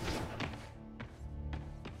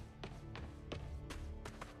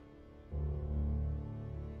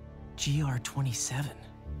 GR-27.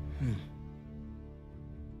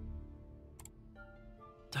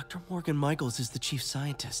 Dr. Morgan Michaels is the chief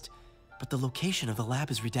scientist, but the location of the lab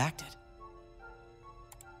is redacted.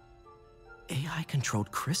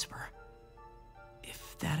 AI-controlled CRISPR.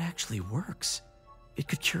 If that actually works, it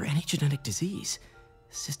could cure any genetic disease.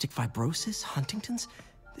 Cystic fibrosis, Huntington's.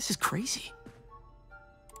 This is crazy.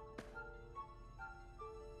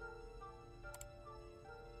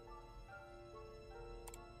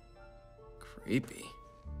 Creepy.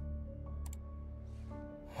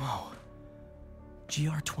 Whoa.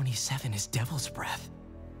 GR-27 is Devil's Breath.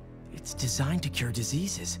 It's designed to cure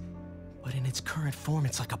diseases, but in its current form,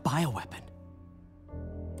 it's like a bioweapon.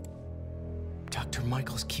 Dr.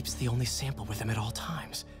 Michaels keeps the only sample with him at all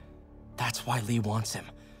times. That's why Lee wants him.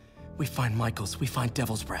 We find Michaels, we find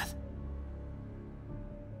Devil's Breath.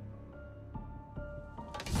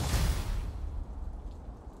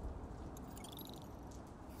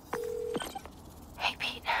 Hey,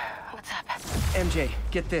 Pete. What's up? MJ,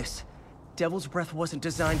 get this. Devil's Breath wasn't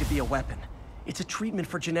designed to be a weapon. It's a treatment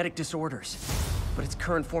for genetic disorders. But its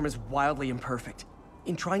current form is wildly imperfect.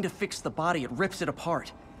 In trying to fix the body, it rips it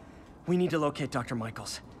apart. We need to locate Dr.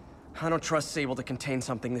 Michaels. I don't trust Sable to contain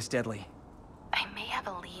something this deadly. I may have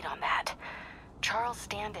a lead on that. Charles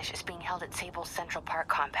Standish is being held at Sable's Central Park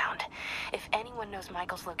compound. If anyone knows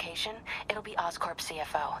Michael's location, it'll be Oscorp's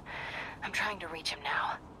CFO. I'm trying to reach him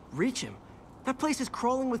now. Reach him? That place is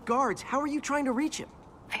crawling with guards. How are you trying to reach him?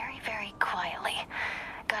 Very, very quietly.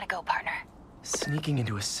 Gotta go, partner. Sneaking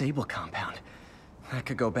into a Sable compound. That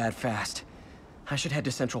could go bad fast. I should head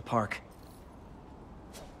to Central Park.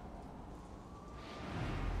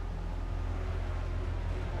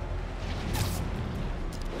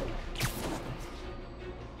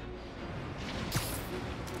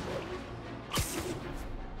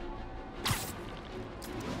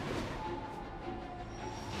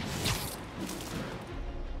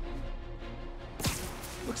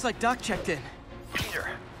 Looks like Doc checked in. Peter,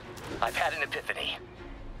 I've had an epiphany.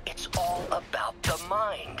 It's all about the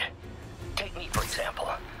mind. Take me, for example.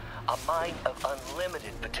 A mind of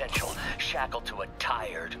unlimited potential, shackled to a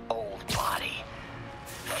tired, old body.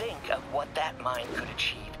 Think of what that mind could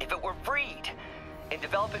achieve if it were freed. In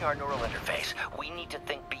developing our neural interface, we need to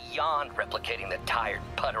think beyond replicating the tired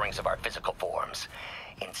putterings of our physical forms.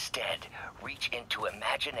 Instead, reach into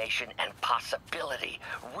imagination and possibility.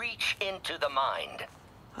 Reach into the mind.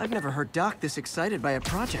 I've never heard Doc this excited by a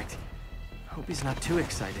project. Hope he's not too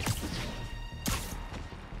excited.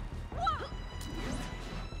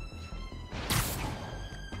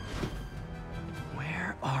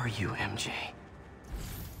 Where are you, MJ?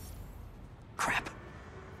 Crap.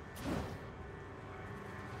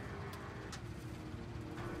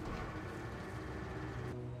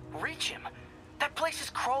 Reach him? That place is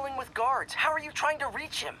crawling with guards. How are you trying to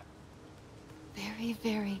reach him? Very,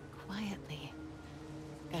 very quietly.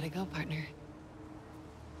 Gotta go, partner.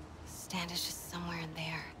 Standish is somewhere in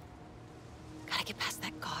there. Gotta get past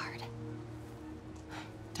that guard.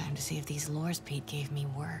 Time to see if these lures Pete gave me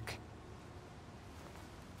work.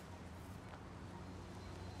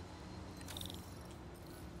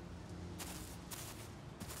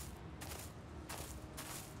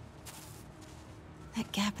 That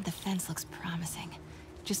gap in the fence looks promising.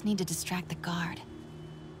 Just need to distract the guard.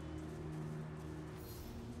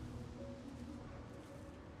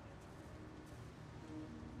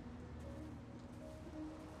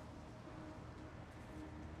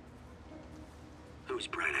 Whose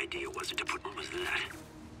bright idea was it to put... What was that?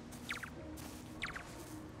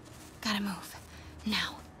 Gotta move.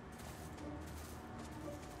 Now.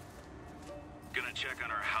 Gonna check on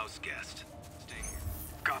our house guest. Stay here.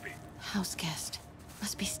 Copy. House guest.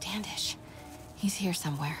 Must be Standish. He's here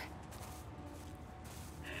somewhere.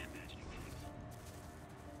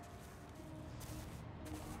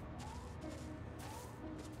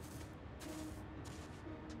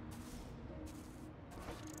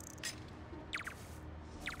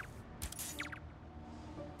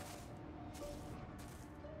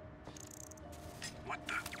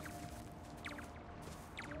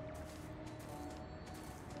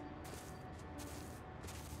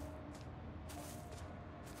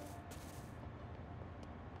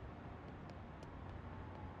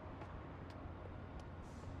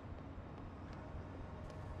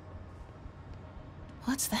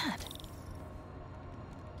 What's that?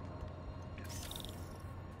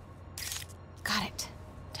 Got it.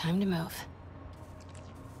 Time to move.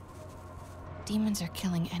 Demons are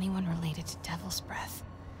killing anyone related to Devil's Breath.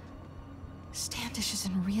 Standish is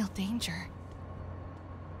in real danger.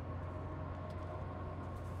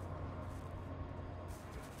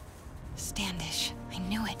 Standish. I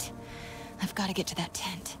knew it. I've got to get to that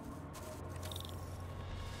tent.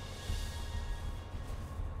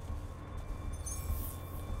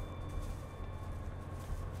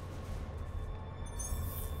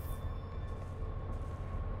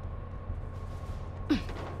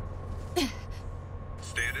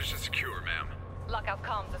 Standish is secure, ma'am. Lockout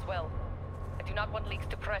comms as well. I do not want leaks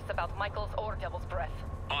to press about Michaels or Devil's Breath.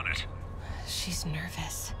 On it. She's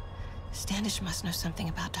nervous. Standish must know something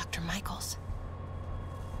about Dr. Michaels.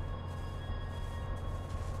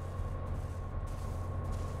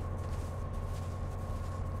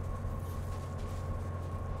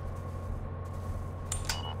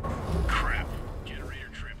 Crap. Generator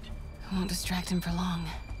tripped. Won't distract him for long.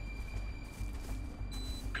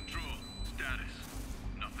 Control. Status.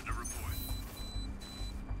 Nothing to report.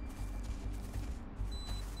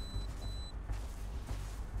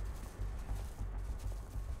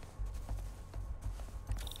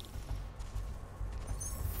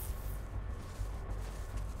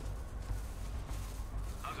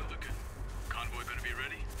 How's it looking? Convoy gonna be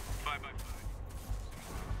ready? 5 by 5.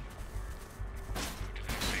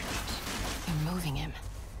 They're moving him.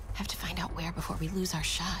 Have to find out where before we lose our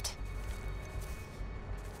shot.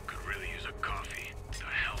 Could really use a coffee. The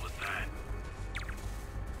hell was that?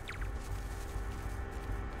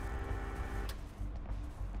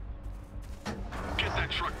 Get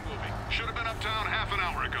that truck moving. Should have been uptown half an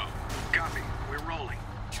hour ago. Copy. We're rolling.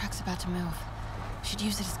 Truck's about to move. Should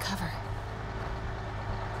use it as cover.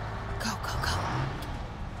 Go, go, go.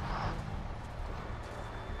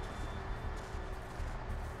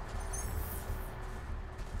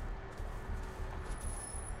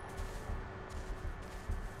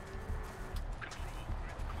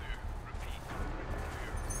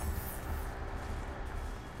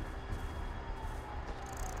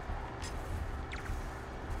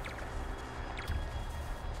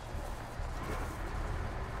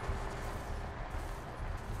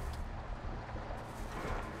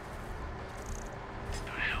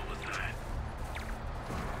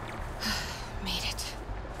 Made it.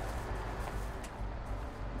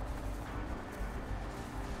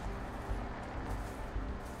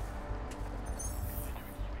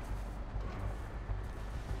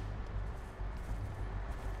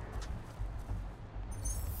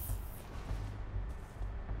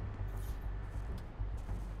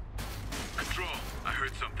 Control. I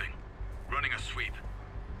heard something. Running a sweep.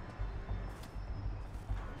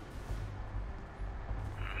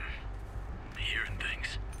 Hearing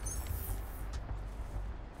things.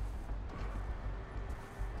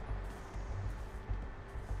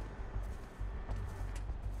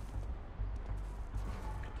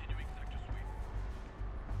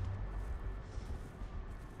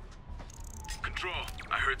 Control,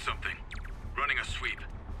 I heard something. Running a sweep.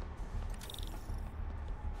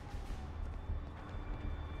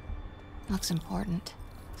 Looks important.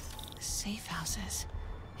 Safe houses.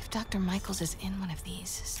 If Dr. Michaels is in one of these,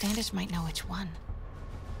 Standish might know which one.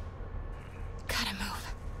 Gotta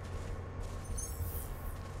move.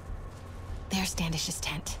 There's Standish's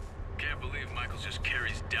tent. Can't believe Michaels just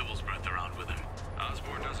carries Devil's Breath around with him.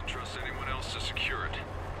 Osborn doesn't trust anyone else to secure it.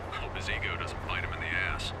 Hope his ego doesn't bite him in the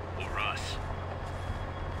ass. Or us.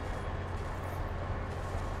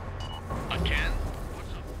 Again?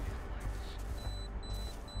 What's up with these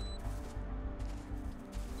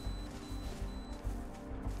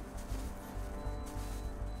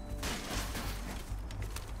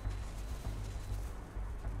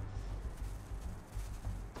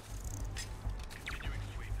Continuing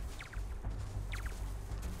sweep.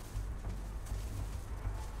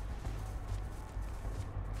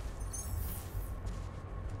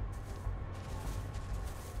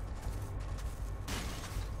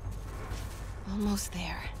 Almost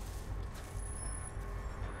there.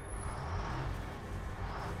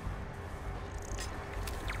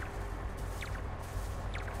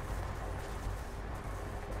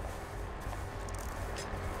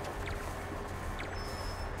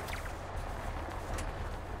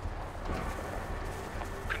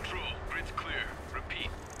 Control, grid's clear. Repeat,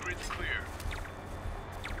 grid's clear.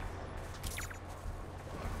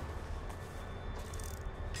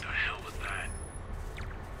 The hell was that?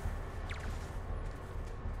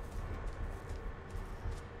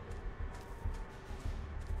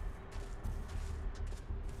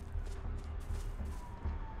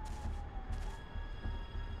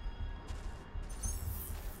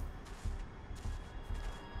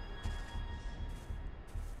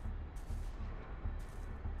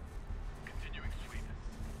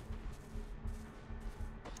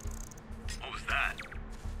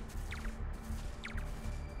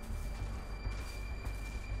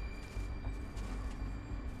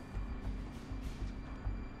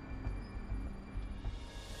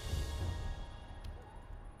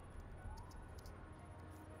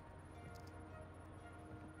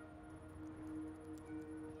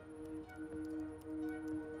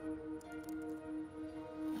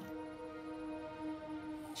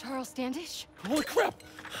 Charles Standish? Holy crap!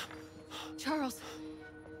 Charles,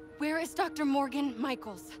 where is Dr. Morgan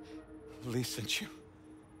Michaels? Lee sent you.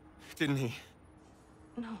 Didn't he?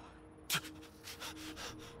 No.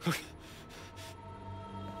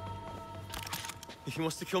 He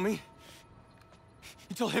wants to kill me?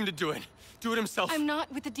 You tell him to do it. Do it himself. I'm not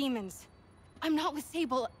with the demons. I'm not with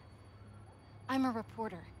Sable. I'm a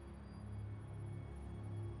reporter.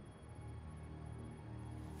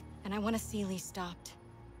 And I want to see Lee stopped.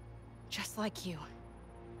 Just like you.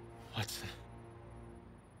 Watson.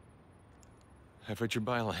 I've read your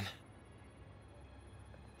byline.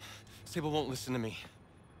 Sable won't listen to me.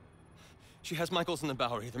 She has Michaels in the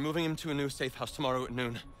Bowery. They're moving him to a new safe house tomorrow at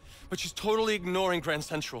noon. But she's totally ignoring Grand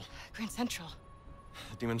Central. Grand Central?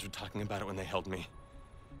 The demons were talking about it when they held me.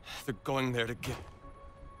 They're going there to get...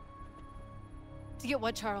 To get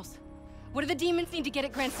what, Charles? What do the demons need to get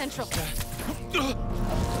at Grand Central?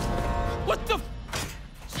 What the...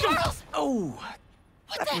 Charles! Oh!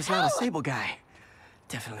 What That the was hell? not a Sable guy.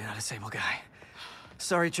 Definitely not a Sable guy.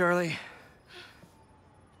 Sorry, Charlie.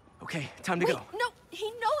 Okay, time to Wait, go. no! He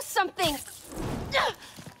knows something!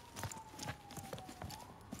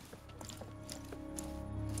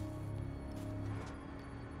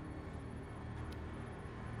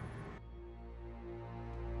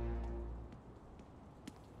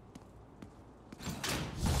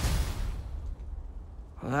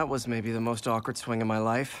 Well, that was maybe the most awkward swing of my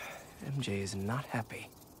life. MJ is not happy.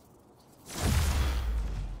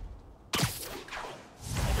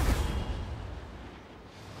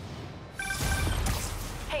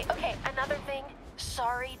 Hey, okay, another thing.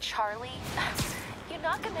 Sorry, Charlie. You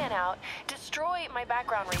knock a man out, destroy my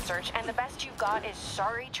background research, and the best you got is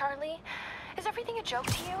sorry, Charlie? Is everything a joke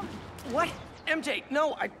to you? What? MJ,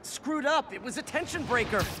 no, I screwed up. It was a tension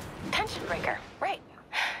breaker. Tension breaker, right.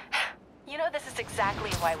 You know this is exactly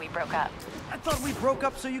why we broke up. I thought we broke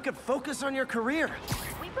up so you could focus on your career.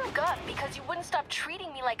 We broke up because you wouldn't stop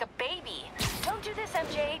treating me like a baby. Don't do this,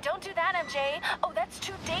 MJ. Don't do that, MJ. Oh, that's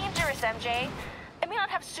too dangerous, MJ. I may not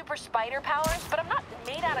have super spider powers, but I'm not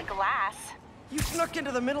made out of glass. You snuck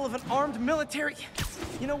into the middle of an armed military...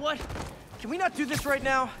 You know what? Can we not do this right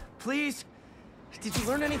now? Please? Did you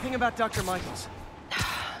learn anything about Dr. Michaels?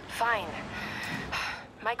 Fine.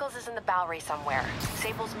 Michaels is in the Bowery somewhere.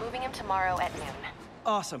 Sable's moving him tomorrow at noon.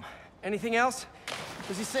 Awesome. Anything else?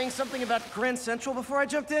 Was he saying something about Grand Central before I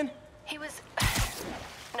jumped in? He was...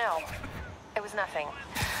 No. It was nothing.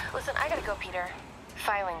 Listen, I gotta go, Peter.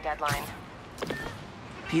 Filing deadline.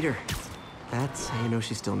 Peter. That's how you know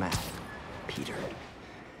she's still mad. Peter.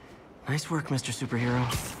 Nice work, Mr. Superhero.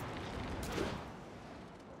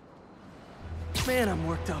 Man, I'm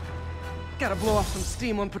worked up. Gotta blow off some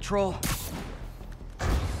steam on patrol.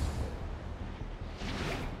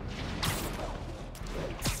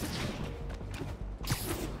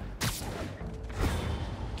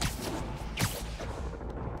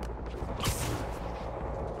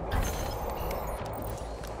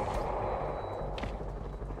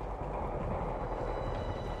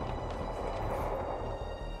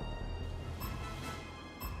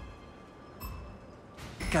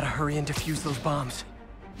 Gotta hurry and defuse those bombs.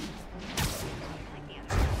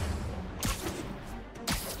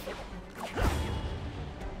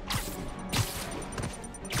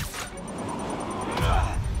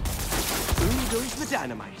 Boom goes the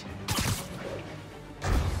dynamite.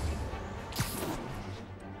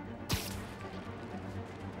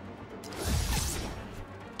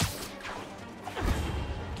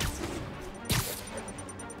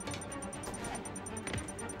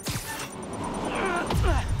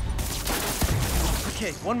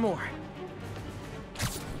 Okay, one more.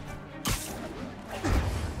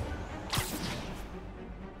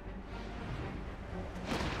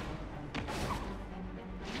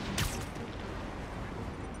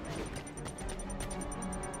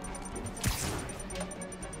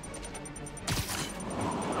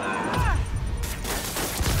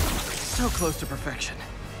 So close to perfection.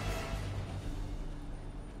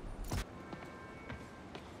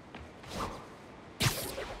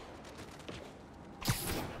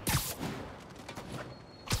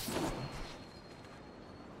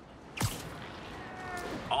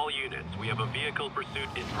 All units, we have a vehicle pursuit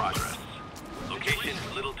in progress. Location,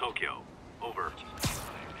 Little Tokyo. Over.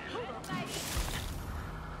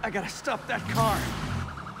 I gotta stop that car.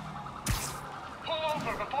 Pull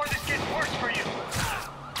over before this gets worse for you.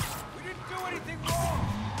 We didn't do anything wrong.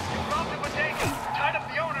 You robbed a bodega, tied up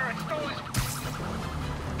the owner, and stole his...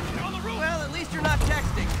 Get on the roof! Well, at least you're not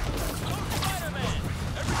texting. Spider-Man!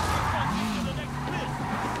 Everything to the next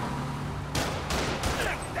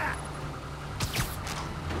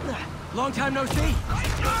Long time no see.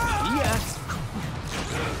 Yes.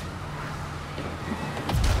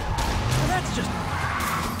 Well, that's just...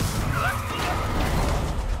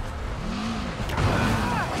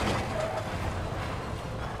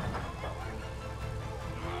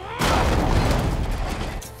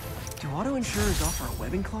 Do auto insurers offer a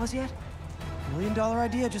webbing clause yet? $1 million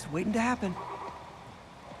idea just waiting to happen.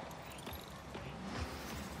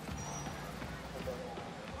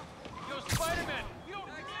 Yo, Spider-Man!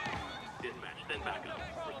 Dispatch, then back up.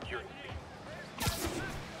 We're securing the scene.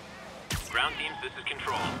 Ground teams, this is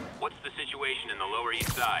Control. What's the situation in the Lower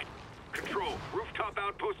East Side? Control, rooftop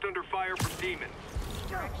outpost under fire for demons.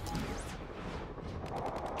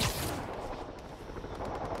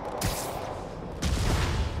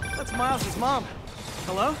 That's Miles' mom.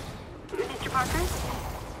 Hello? Mr. Parker?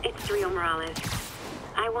 It's Rio Morales.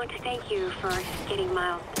 I want to thank you for getting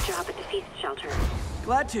Miles the job at the feast shelter.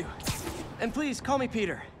 Glad to. And please, call me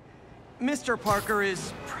Peter. Mr. Parker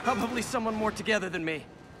is probably someone more together than me.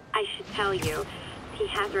 I should tell you, he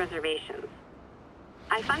has reservations.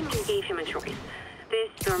 I finally gave him a choice.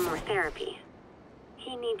 This or more therapy.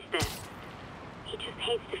 He needs this. He just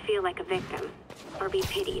hates to feel like a victim, or be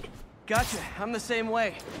pitied. Gotcha. I'm the same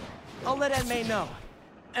way. I'll let Aunt May know.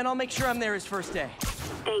 And I'll make sure I'm there his first day.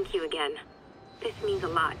 Thank you again. This means a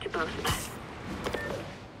lot to both of us.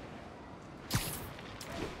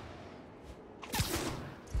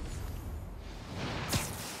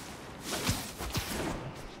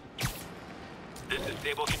 This is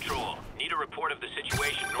Stable Control. Need a report of the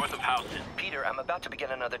situation north of Houston. Peter, I'm about to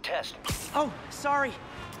begin another test. Oh, sorry.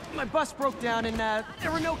 My bus broke down and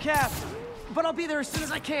there were no cabs. But I'll be there as soon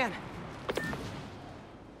as I can.